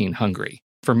of that scene hungry.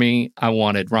 For me, I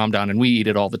wanted ramdan, and we eat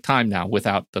it all the time now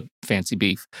without the fancy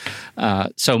beef.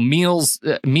 So meals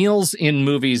in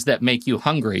movies that make you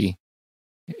hungry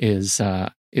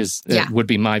would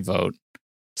be my vote.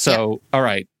 So, All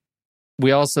right.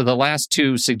 We also, the last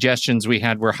two suggestions we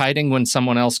had were hiding when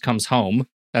someone else comes home.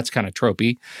 That's kind of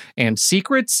tropey. And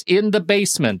secrets in the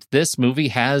basement. This movie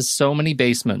has so many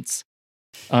basements,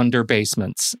 under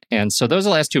basements. And so those are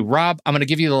the last two. Rob, I'm going to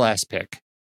give you the last pick.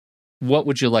 What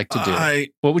would you like to do?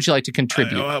 What would you like to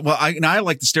contribute? I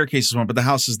like the staircases one, but the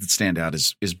houses that stand out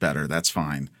is better. That's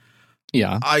fine.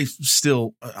 Yeah. I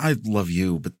love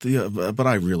you, but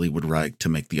I really would like to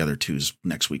make the other twos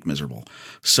next week miserable.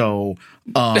 So,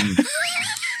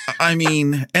 I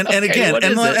mean, and again,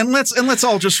 let's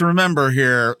all just remember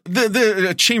here,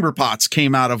 the chamber pots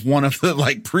came out of one of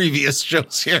the previous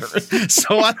shows here.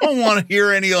 So I don't want to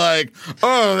hear any they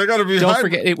got to be. Don't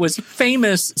forget, it was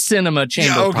famous cinema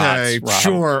chamber pots. Rob.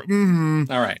 Sure. Mm-hmm.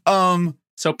 All right.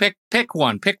 So pick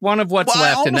one. Pick one of what's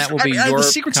left, and that will be your the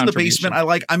secrets in the basement. I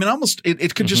like. I mean, almost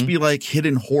it could just be like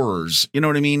hidden horrors. You know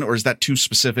what I mean? Or is that too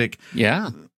specific? Yeah.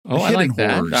 Oh, I like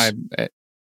that.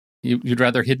 You'd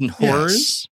rather hidden horrors?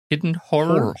 Yes. Hidden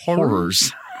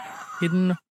horrors.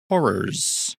 Hidden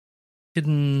horrors.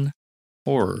 Hidden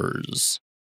horrors.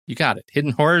 You got it.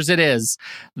 Hidden horrors it is.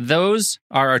 Those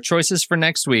are our choices for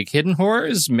next week. Hidden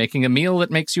horrors, making a meal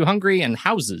that makes you hungry, and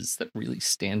houses that really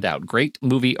stand out. Great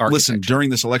movie architecture. Listen, during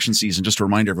this election season, just to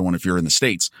remind everyone, if you're in the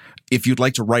States, if you'd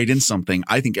like to write in something,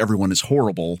 I think Everyone is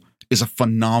Horrible is a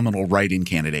phenomenal write-in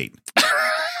candidate.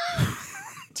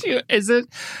 Is it?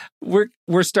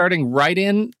 We're starting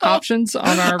write-in options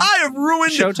on our I have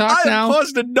ruined show talk now. I have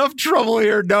caused enough trouble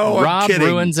here. No, Rob I'm kidding.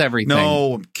 Ruins everything.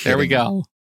 No, I'm kidding. There we go.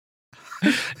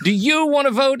 Do you want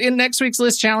to vote in next week's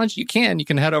list challenge? You can. You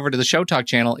can head over to the Show Talk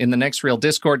channel in the Next Reel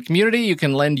Discord community. You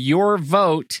can lend your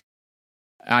vote.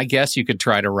 I guess you could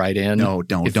try to write in. No,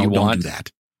 don't do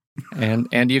that.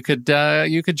 And you could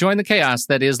join the chaos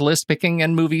that is list picking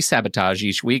and movie sabotage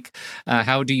each week.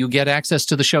 How do you get access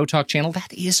to the Show Talk channel?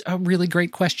 That is a really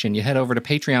great question. You head over to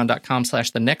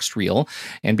patreon.com/thenextreel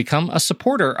and become a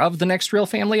supporter of the Next Reel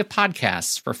family of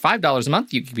podcasts. For $5 a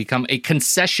month, you can become a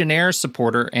concessionaire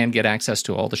supporter and get access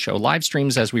to all the show live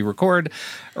streams as we record,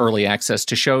 early access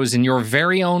to shows in your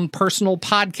very own personal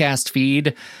podcast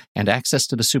feed, and access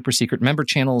to the super secret member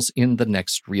channels in the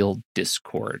Next Reel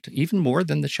Discord. Even more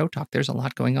than the Show Talk. There's a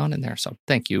lot going on in there. So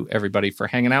thank you, everybody, for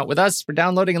hanging out with us, for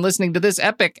downloading and listening to this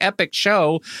epic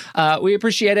show. We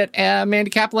appreciate it. Mandy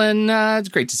Kaplan, it's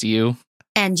great to see you.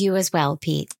 And you as well,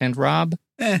 Pete. And Rob.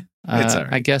 It's all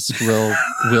right. I guess we'll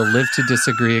live to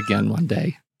disagree again one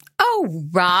day. Oh,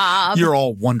 Rob. You're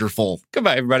all wonderful.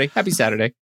 Goodbye, everybody. Happy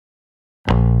Saturday.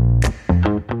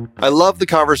 I love the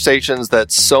conversations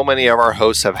that so many of our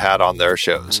hosts have had on their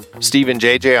shows. Steve and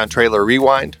JJ on Trailer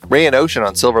Rewind, Ray and Ocean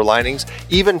on Silver Linings,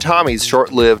 even Tommy's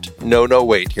short-lived No,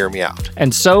 Wait, Hear Me Out.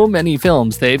 And so many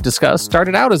films they've discussed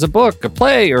started out as a book, a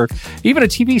play, or even a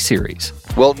TV series.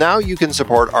 Well, now you can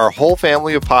support our whole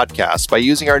family of podcasts by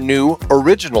using our new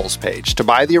Originals page to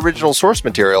buy the original source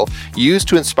material used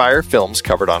to inspire films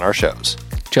covered on our shows.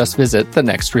 Just visit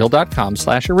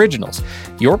thenextreel.com/originals.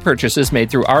 Your purchases made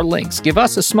through our links give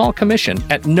us a small commission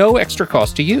at no extra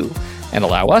cost to you and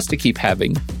allow us to keep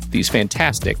having these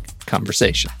fantastic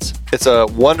conversations. It's a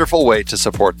wonderful way to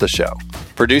support the show.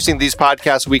 Producing these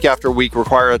podcasts week after week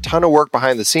require a ton of work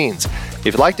behind the scenes. If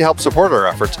you'd like to help support our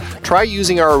efforts, try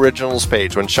using our Originals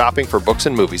page when shopping for books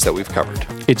and movies that we've covered.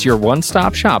 It's your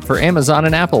one-stop shop for Amazon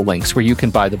and Apple links where you can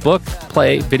buy the book,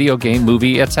 play, video game,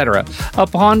 movie, etc.,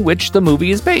 upon which the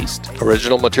movie is based.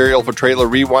 Original material for Trailer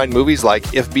Rewind movies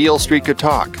like If Beale Street Could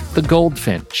Talk, The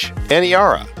Goldfinch,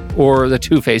 Aniara, or The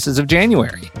Two Faces of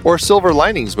January. Or Silver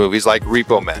Linings movies like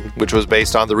Repo Men, which was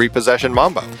based on the Repossession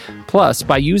Mambo. Plus,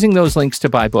 by using those links to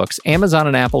buy books, Amazon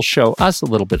and Apple show us a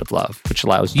little bit of love, which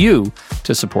allows you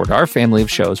to support our family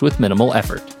of shows with minimal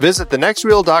effort. Visit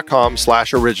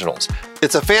thenextreel.com/originals.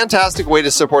 It's a fantastic way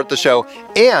to support the show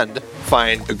and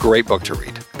find a great book to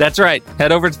read. That's right.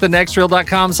 Head over to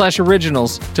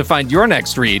thenextreel.com/originals to find your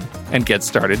next read and get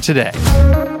started today.